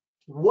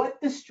what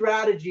the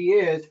strategy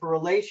is for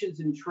relations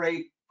and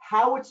trade,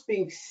 how it's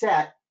being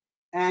set,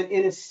 and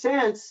in a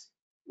sense,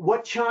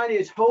 what China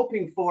is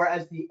hoping for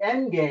as the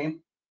end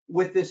game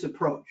with this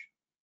approach.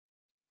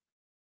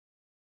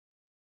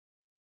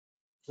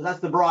 So that's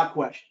the broad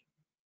question.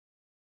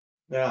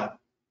 Yeah.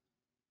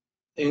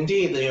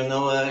 Indeed, you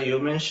know, you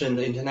mentioned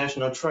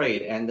international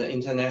trade and the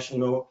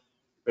international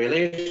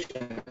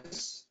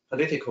relations,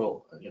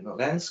 political, you know,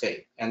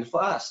 landscape. And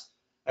for us,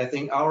 I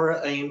think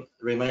our aim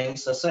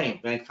remains the same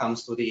when it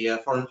comes to the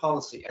foreign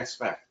policy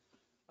aspect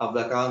of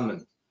the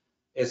government,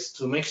 is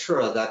to make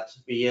sure that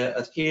we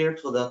adhere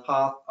to the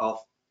path of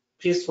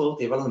peaceful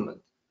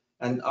development.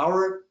 And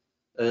our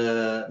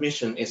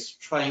mission is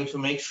trying to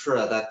make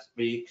sure that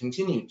we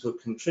continue to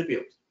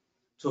contribute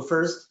to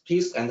first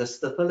peace and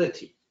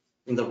stability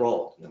in the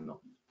world, you know,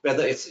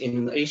 whether it's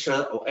in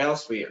Asia or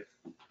elsewhere.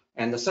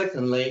 And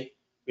secondly,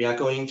 we are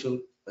going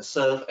to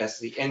serve as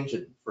the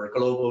engine for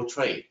global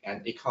trade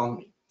and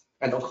economy.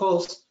 And of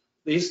course,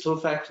 these two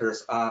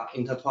factors are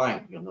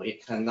intertwined. You know,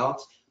 it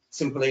cannot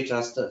simply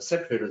just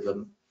separate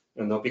them,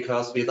 you know,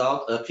 because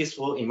without a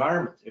peaceful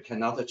environment, you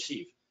cannot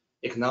achieve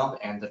economic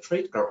and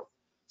trade growth.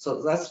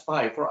 So that's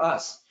why for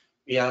us,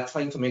 we are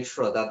trying to make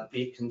sure that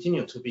we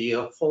continue to be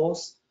a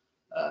force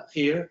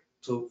here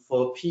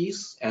for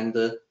peace and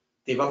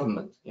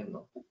development, you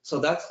know. So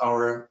that's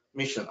our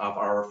mission of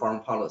our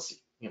foreign policy,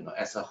 you know,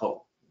 as a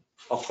whole.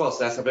 Of course,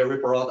 that's a very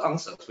broad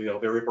answer to your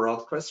very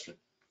broad question.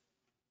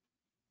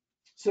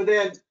 So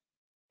then,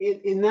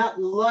 in that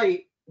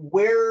light,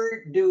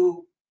 where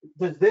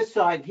does this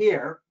side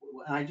here,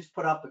 and I just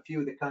put up a few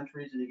of the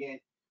countries, and again,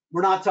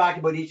 we're not talking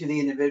about each of the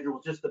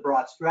individuals, just the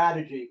broad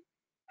strategy.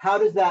 How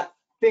does that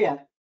fit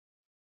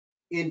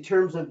in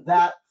terms of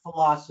that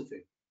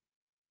philosophy?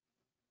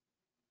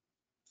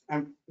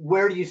 And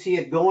where do you see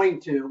it going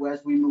to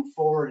as we move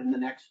forward in the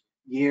next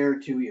year,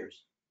 2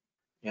 years?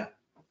 Yeah,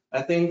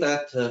 I think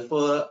that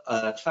for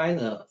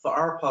China, for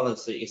our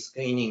policy is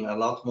gaining a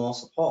lot more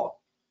support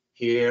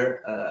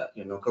here,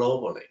 you know,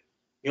 globally.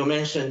 You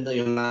mentioned the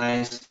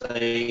United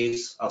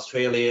States,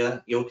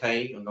 Australia,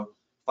 UK, you know,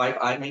 Five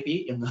Eyes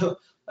maybe, you know,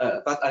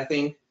 but I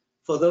think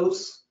for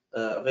those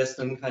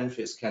Western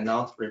countries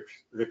cannot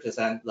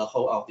represent the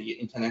whole of the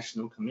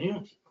international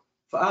community.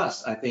 For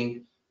us, I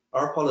think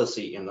our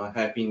policy, you know,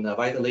 have been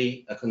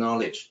widely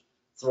acknowledged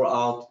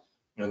throughout,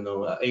 you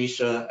know,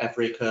 Asia,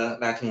 Africa,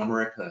 Latin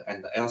America,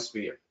 and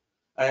elsewhere.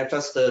 I have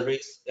just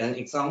raised an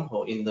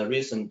example in the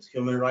recent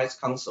Human Rights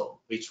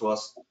Council, which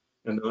was,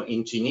 you know,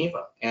 in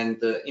Geneva,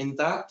 and in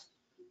that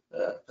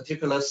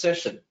particular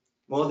session,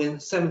 more than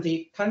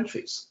 70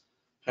 countries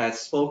had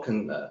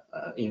spoken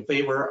in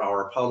favor of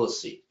our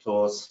policy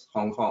towards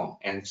Hong Kong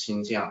and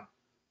Xinjiang,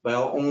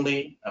 while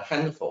only a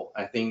handful,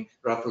 I think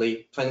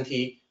roughly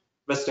 20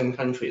 Western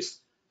countries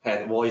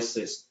had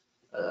voices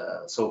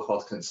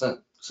so-called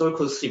concern. So you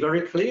could see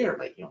very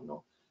clearly, you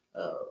know,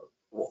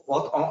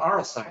 what on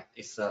our side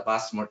is the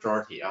vast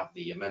majority of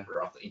the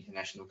member of the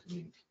international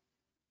community.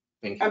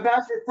 Thank you.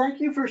 Ambassador, thank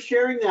you for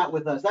sharing that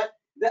with us. That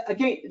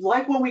again,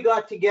 like when we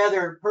got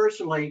together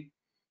personally,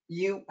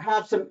 you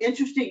have some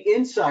interesting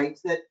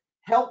insights that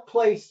help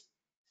place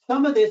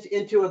some of this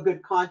into a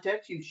good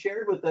context. You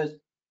shared with us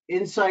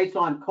insights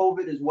on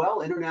COVID as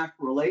well,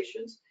 international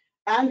relations.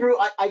 Andrew,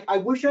 I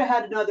wish I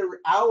had another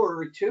hour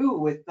or two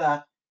with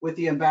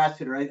the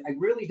ambassador. I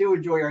really do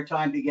enjoy our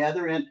time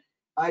together, and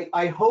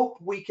I hope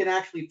we can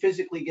actually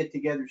physically get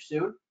together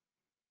soon.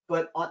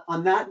 But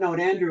on that note,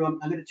 Andrew, I'm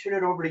going to turn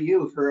it over to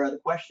you for the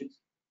questions.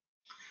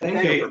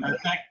 Thank you.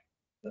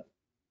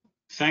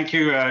 Thank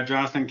you,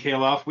 Jonathan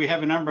Calof. We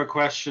have a number of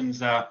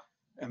questions,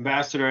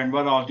 Ambassador, and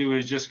what I'll do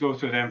is just go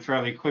through them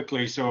fairly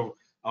quickly. So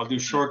I'll do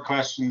short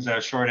questions,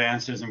 short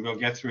answers, and we'll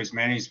get through as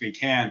many as we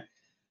can.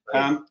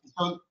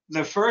 So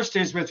the first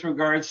is with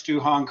regards to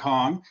Hong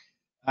Kong.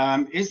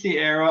 Is the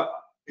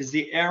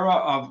era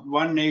of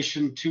one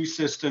nation, two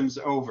systems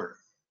over?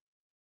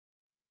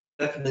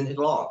 definitely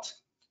not,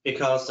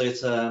 because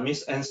it's a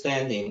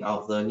misunderstanding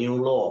of the new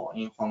law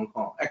in Hong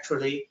Kong.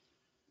 Actually,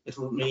 it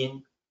would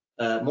mean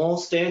more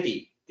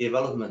steady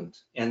development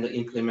and the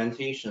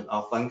implementation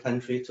of one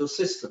country, two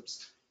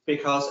systems,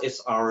 because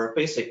it's our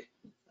basic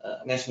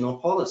national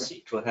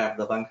policy to have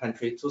the one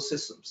country, two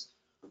systems.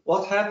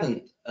 What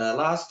happened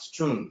last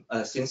June,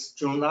 since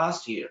June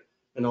last year,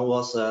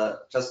 was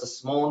just a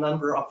small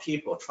number of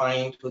people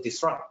trying to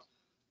disrupt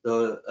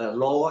the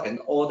law and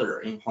order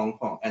in Hong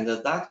Kong, and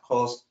that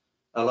caused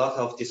a lot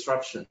of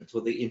disruption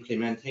to the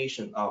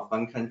implementation of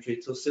one country,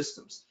 two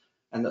systems.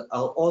 And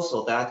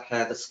also that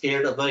had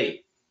scared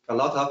away a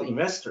lot of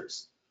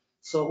investors.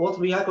 So what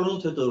we are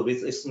going to do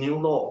with this new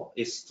law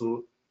is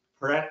to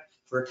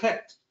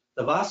protect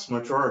the vast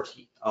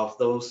majority of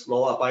those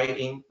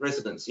law-abiding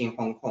residents in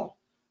Hong Kong,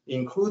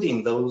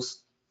 including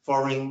those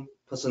foreign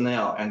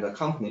personnel and the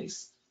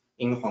companies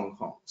in Hong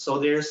Kong. So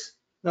there's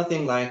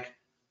nothing like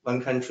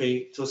one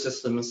country, two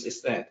systems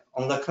is that.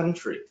 On the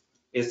contrary,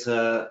 it's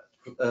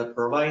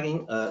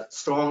providing a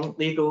strong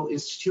legal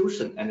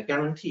institution and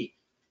guarantee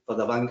for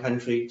the one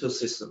country, two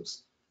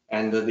systems,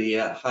 and the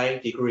high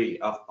degree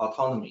of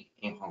autonomy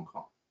in Hong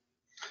Kong.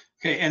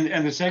 Okay,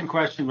 and the second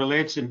question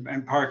relates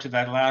in part to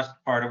that last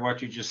part of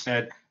what you just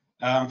said.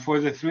 For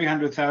the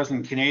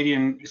 300,000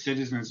 Canadian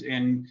citizens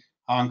in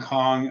Hong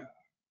Kong,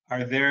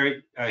 are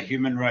their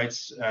human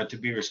rights to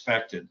be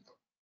respected?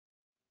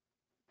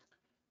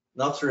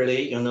 Not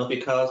really,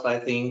 because I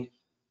think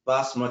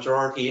vast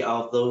majority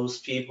of those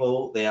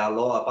people, they are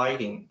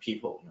law-abiding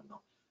people,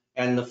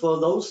 And for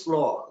those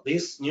law,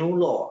 this new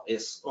law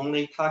is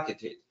only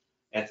targeted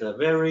at a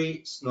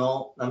very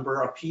small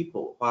number of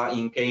people who are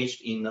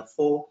engaged in the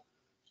 4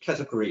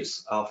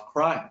 categories of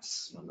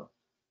crimes.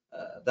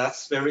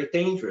 That's very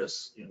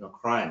dangerous,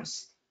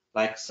 crimes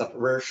like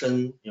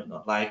subversion,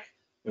 like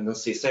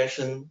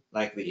secession,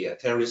 like the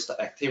terrorist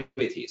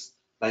activities,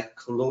 like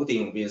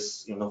colluding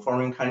with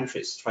foreign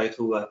countries, try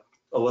to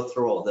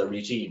overthrow the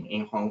regime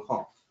in Hong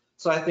Kong.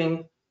 So I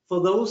think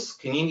for those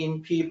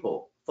Canadian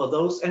people, for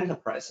those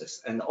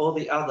enterprises and all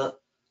the other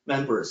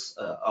members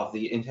of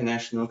the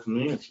international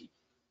community,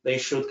 they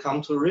should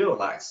come to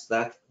realize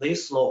that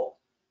this law,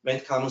 when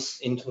it comes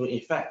into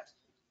effect,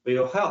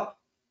 will help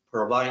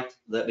provide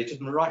the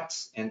legitimate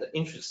rights and the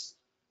interests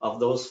of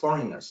those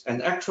foreigners.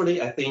 And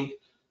actually, I think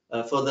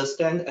for the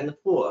Stand and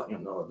Poor,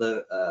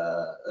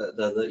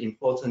 the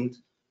important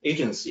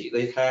agency,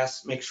 they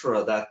has make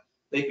sure that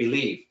they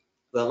believe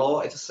the law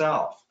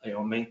itself,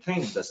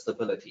 maintains the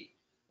stability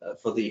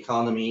for the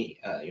economy,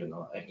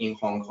 in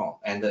Hong Kong,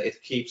 and it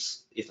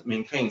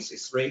maintains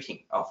its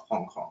rating of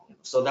Hong Kong.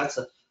 So that's,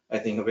 I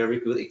think, a very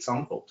good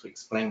example to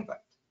explain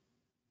that.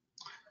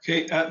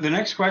 Okay, the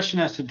next question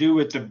has to do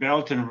with the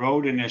Belt and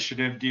Road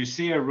Initiative. Do you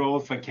see a role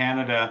for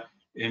Canada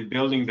in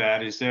building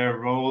that? Is there a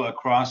role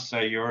across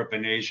Europe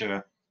and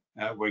Asia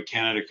where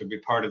Canada could be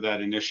part of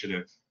that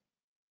initiative?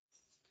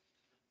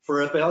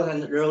 For a Belt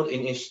and Road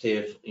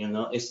Initiative,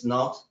 it's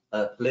not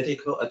a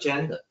political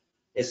agenda.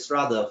 It's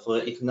rather for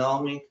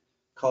economic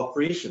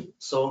cooperation.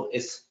 So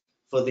it's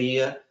for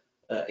the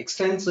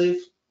extensive,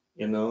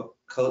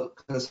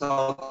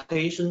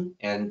 consultation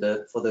and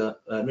for the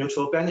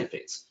mutual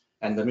benefits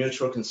and the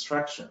mutual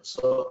construction.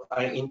 So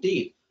I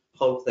indeed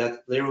hope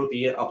that there will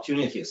be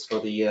opportunities for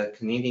the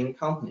Canadian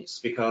companies,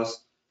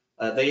 because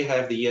they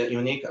have the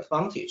unique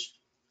advantage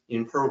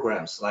in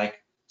programs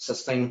like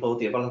sustainable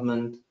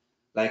development,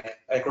 like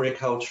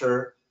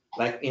agriculture,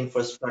 like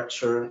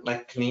infrastructure,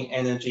 like clean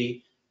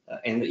energy,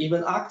 and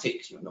even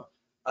Arctic.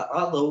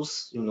 Are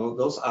those,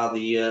 those are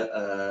the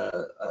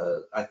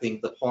I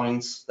think the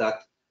points that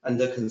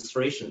under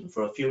consideration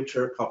for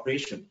future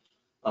cooperation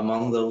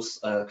among those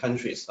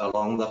countries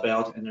along the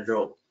Belt and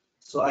Road.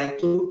 So I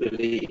do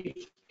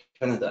believe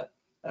Canada,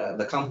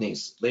 the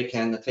companies, they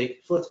can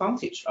take full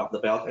advantage of the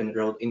Belt and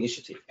Road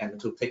Initiative and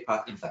to take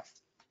part in that.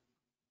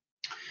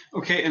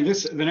 Okay, and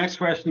the next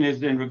question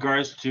is in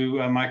regards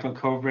to Michael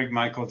Kovrig,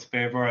 Michael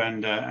Spavor,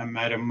 and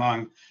Madam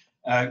Meng.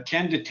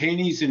 Can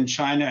detainees in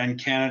China and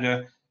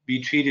Canada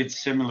be treated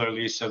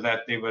similarly so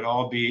that they would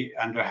all be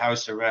under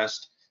house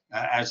arrest,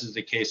 as is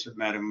the case with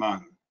Madam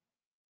Meng?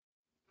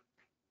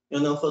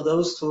 For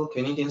those 2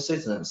 Canadian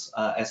citizens,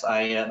 as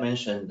I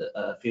mentioned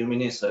a few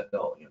minutes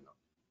ago,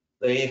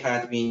 they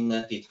had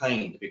been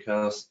detained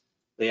because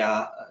they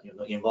are,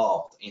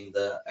 involved in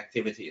the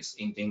activities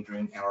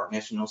endangering our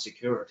national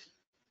security.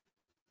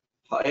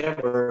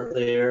 However,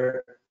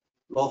 their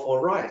lawful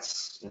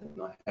rights,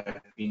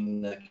 have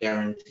been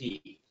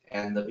guaranteed,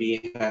 and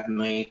we have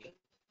made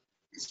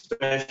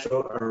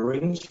special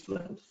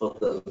arrangement for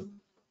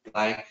them.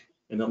 Like,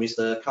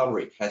 Mr.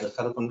 Kovrig had a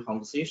telephone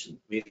conversation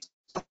with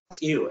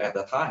you at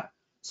the time.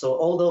 So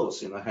all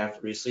those, have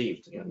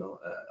received,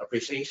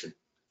 appreciation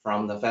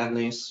from the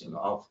families,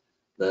 of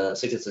the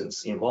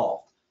citizens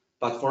involved.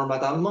 But for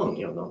Madame Meng,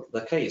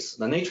 the case,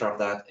 the nature of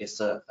that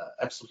is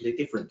absolutely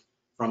different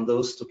from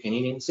those 2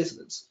 Canadian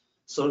citizens.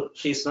 So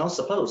she's not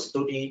supposed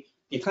to be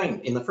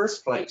detained in the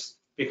first place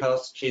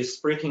because she's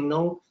breaking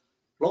no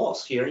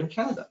laws here in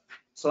Canada.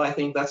 So I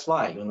think that's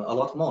why, a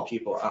lot more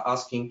people are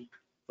asking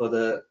for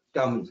the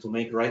government to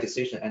make the right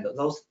decision. And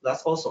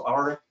that's also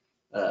our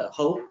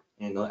hope,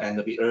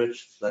 and we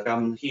urge the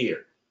government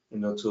here,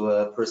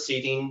 to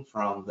proceeding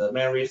from the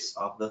merits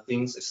of the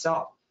things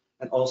itself,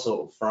 and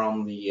also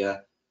from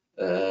the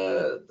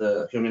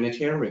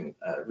humanitarian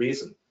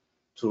reason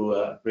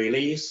to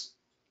release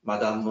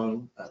Madame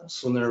Meng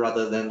sooner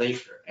rather than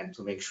later, and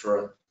to make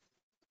sure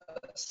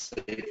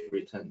safe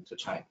return to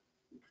China.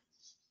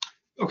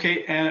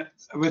 Okay, and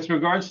with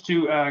regards to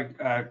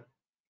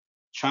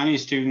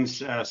Chinese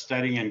students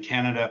studying in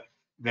Canada,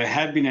 there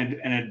had been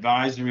an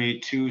advisory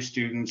to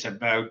students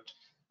about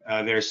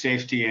their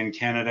safety in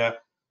Canada.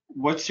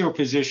 What's your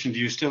position? Do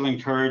you still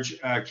encourage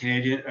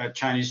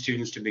Chinese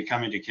students to be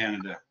coming to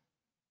Canada?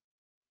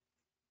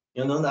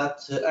 That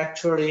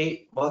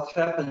actually what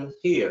happened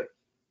here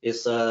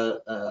is,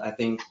 I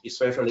think,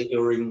 especially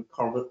during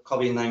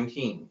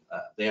COVID-19,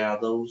 there are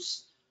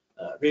those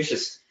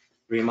racist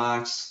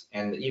remarks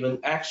and even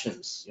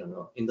actions,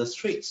 in the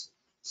streets.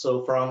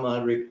 So from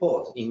a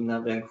report in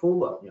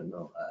Vancouver,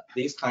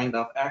 these kind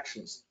of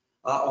actions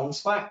are on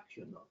spike,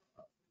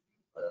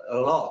 a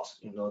lot,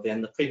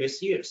 than the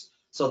previous years.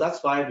 So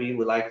that's why we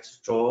would like to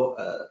draw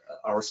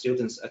our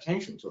students'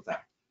 attention to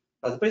that.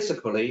 But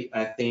basically,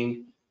 I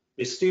think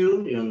we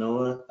still,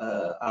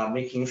 are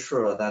making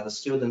sure that the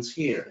students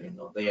here,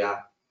 they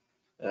are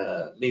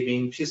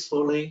living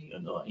peacefully,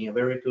 in a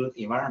very good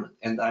environment.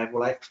 And I would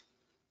like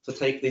to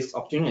take this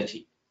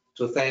opportunity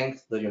to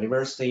thank the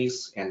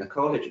universities and the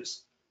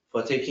colleges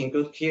for taking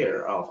good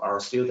care of our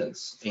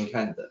students in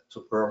Canada,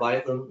 to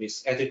provide them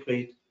with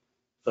adequate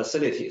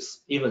facilities,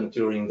 even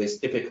during this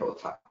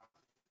difficult time.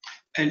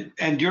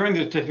 And during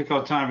this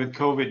difficult time with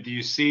COVID, do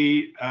you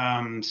see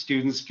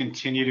students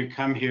continue to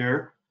come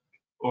here,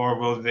 or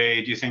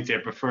do you think they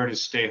prefer to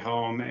stay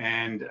home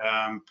and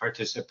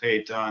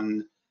participate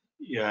on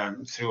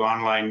through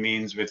online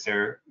means with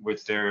their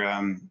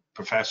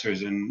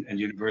professors and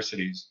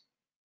universities?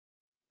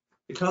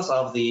 Because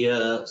of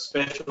the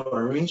special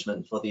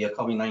arrangement for the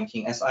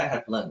COVID-19, as I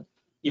have learned,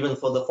 even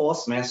for the fall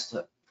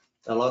semester,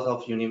 a lot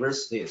of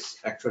universities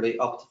actually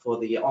opt for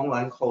the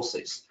online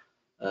courses.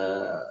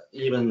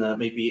 Even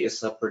maybe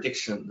it's a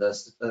prediction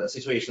the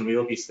situation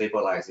will be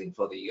stabilizing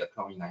for the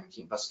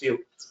COVID-19, but still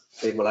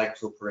they would like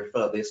to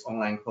prefer these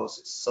online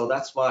courses. So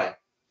that's why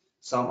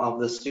some of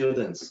the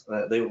students,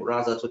 they would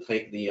rather to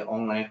take the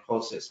online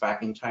courses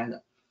back in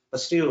China.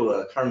 But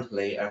still,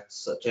 currently, I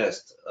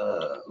suggest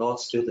a lot of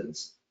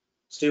students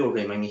still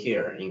remain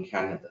here in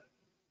Canada.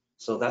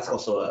 So that's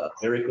also a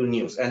very good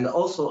news. And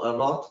also a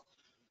lot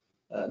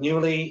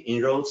newly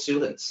enrolled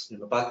students,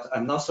 but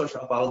I'm not so sure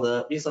about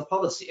the visa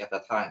policy at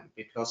that time,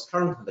 because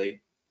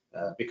currently,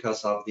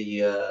 because of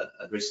the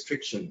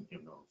restriction,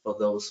 for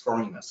those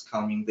foreigners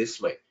coming this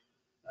way,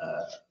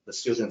 the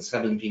students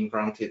haven't been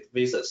granted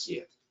visas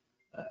yet.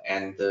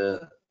 And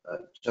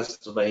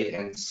just wait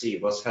and see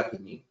what's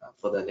happening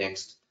for the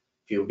next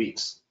few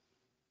weeks.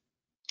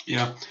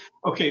 Yeah.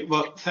 Okay.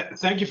 Well,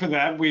 thank you for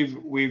that.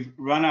 We've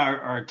run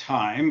our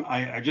time.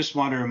 I just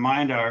want to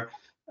remind our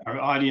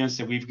audience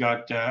that we've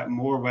got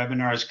more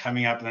webinars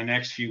coming up in the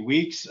next few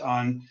weeks.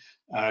 On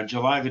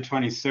July the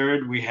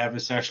 23rd, we have a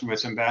session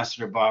with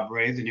Ambassador Bob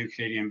Ray, the new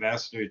Canadian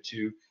ambassador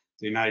to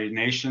the United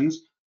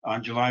Nations.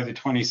 On July the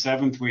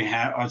 27th,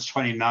 on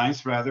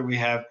 29th rather, we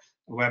have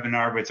a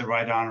webinar with the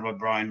Right Honourable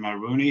Brian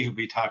Mulroney, who'll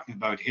be talking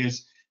about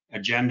his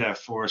agenda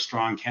for a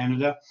strong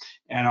Canada.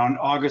 And on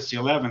August the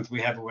 11th,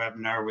 we have a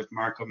webinar with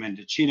Marco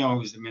Mendicino,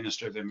 who's the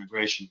Minister of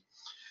Immigration.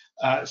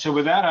 So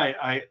with that,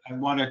 I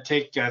want to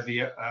take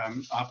the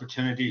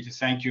opportunity to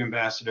thank you,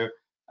 Ambassador.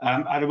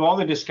 Out of all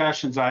the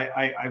discussions,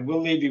 I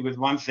will leave you with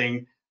one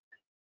thing.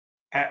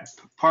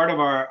 Part of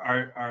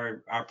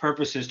our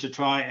purpose is to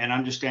try and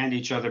understand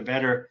each other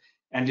better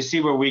and to see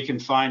where we can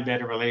find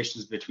better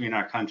relations between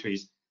our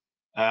countries.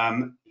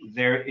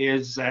 There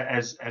is,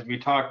 as we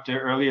talked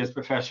earlier, as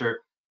Professor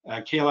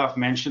Calof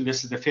mentioned,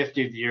 this is the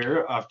 50th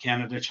year of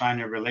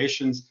Canada-China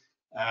relations,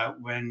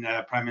 when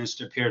Prime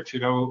Minister Pierre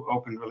Trudeau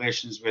opened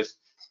relations with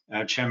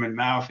Chairman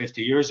Mao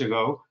 50 years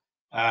ago.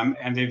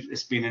 And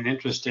it's been an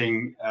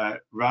interesting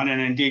run,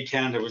 and indeed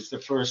Canada was the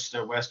first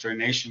Western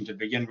nation to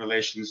begin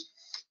relations,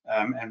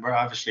 and we're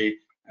obviously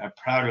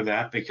proud of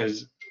that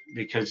because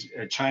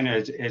China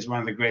is one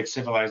of the great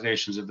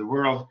civilizations of the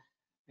world.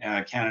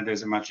 Canada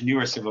is a much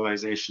newer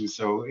civilization,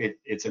 so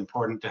it's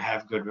important to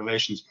have good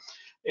relations.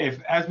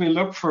 As we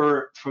look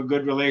for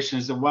good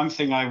relations, the one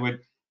thing I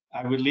would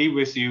leave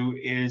with you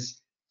is,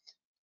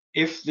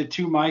 if the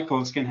two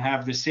Michaels can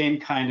have the same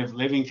kind of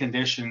living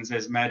conditions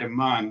as Madame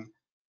Meng,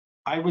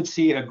 I would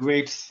see a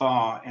great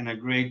thaw and a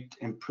great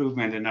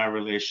improvement in our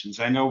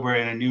relations. I know we're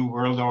in a new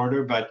world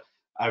order, but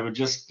I would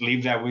just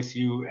leave that with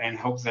you and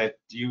hope that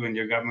you and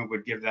your government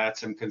would give that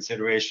some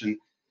consideration,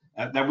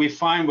 that we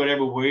find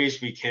whatever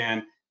ways we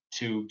can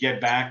to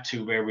get back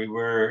to where we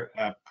were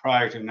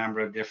prior to a number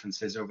of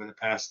differences over the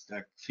past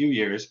few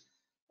years.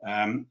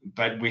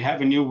 But we have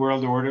a new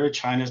world order.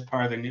 China's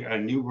part of a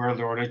new world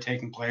order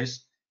taking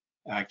place.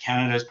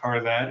 Canada is part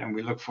of that, and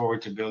we look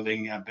forward to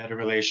building better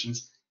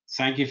relations.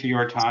 Thank you for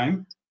your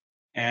time.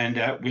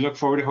 And we look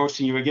forward to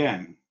hosting you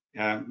again,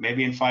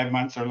 maybe in 5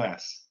 months or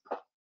less.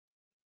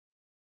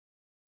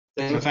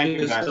 Thank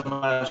you so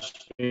much,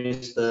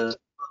 Mr.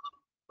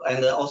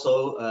 And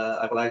also,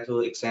 I would like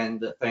to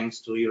extend thanks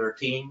to your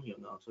team,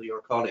 to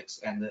your colleagues,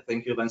 and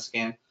thank you once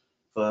again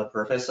for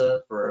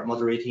Professor for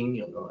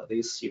moderating,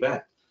 this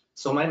event.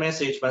 So my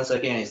message once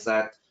again is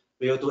that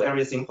we will do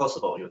everything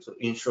possible to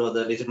ensure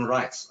the legitimate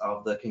rights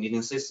of the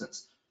Canadian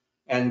citizens,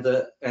 and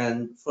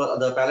for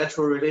the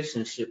bilateral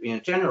relationship in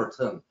a general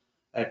term,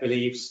 I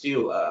believe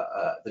still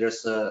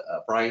there's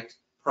a bright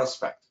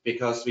prospect,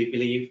 because we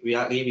believe we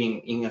are living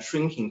in a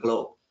shrinking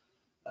globe.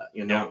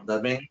 The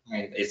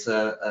mankind is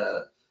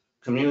a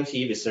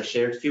community with a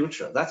shared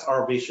future. That's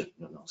our vision.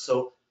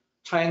 So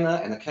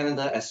China and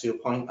Canada, as you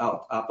point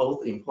out, are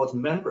both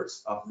important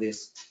members of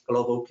this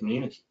global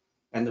community,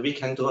 and we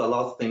can do a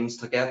lot of things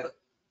together.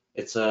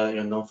 It's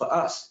for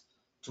us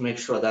to make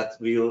sure that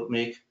we will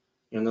make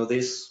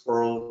this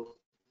world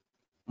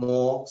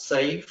more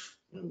safe,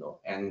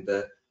 and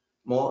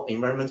more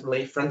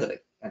environmentally friendly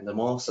and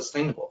more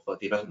sustainable for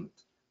development.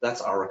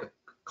 That's our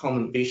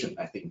common vision,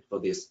 I think, for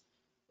this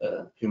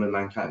human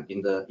mankind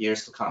in the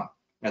years to come.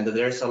 And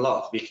there's a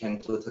lot we can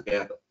do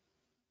together.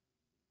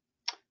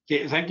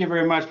 Okay, thank you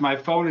very much. My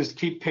phone is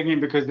keep pinging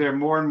because there are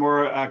more and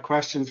more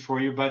questions for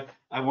you, but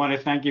I want to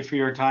thank you for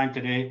your time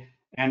today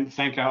and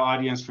thank our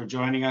audience for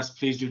joining us.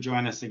 Please do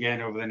join us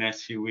again over the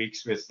next few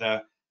weeks with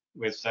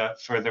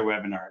further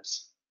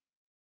webinars.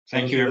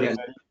 Thank you,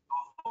 everybody.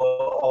 For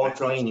all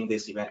joining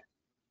this event.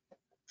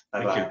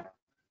 Bye-bye.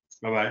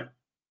 Bye-bye.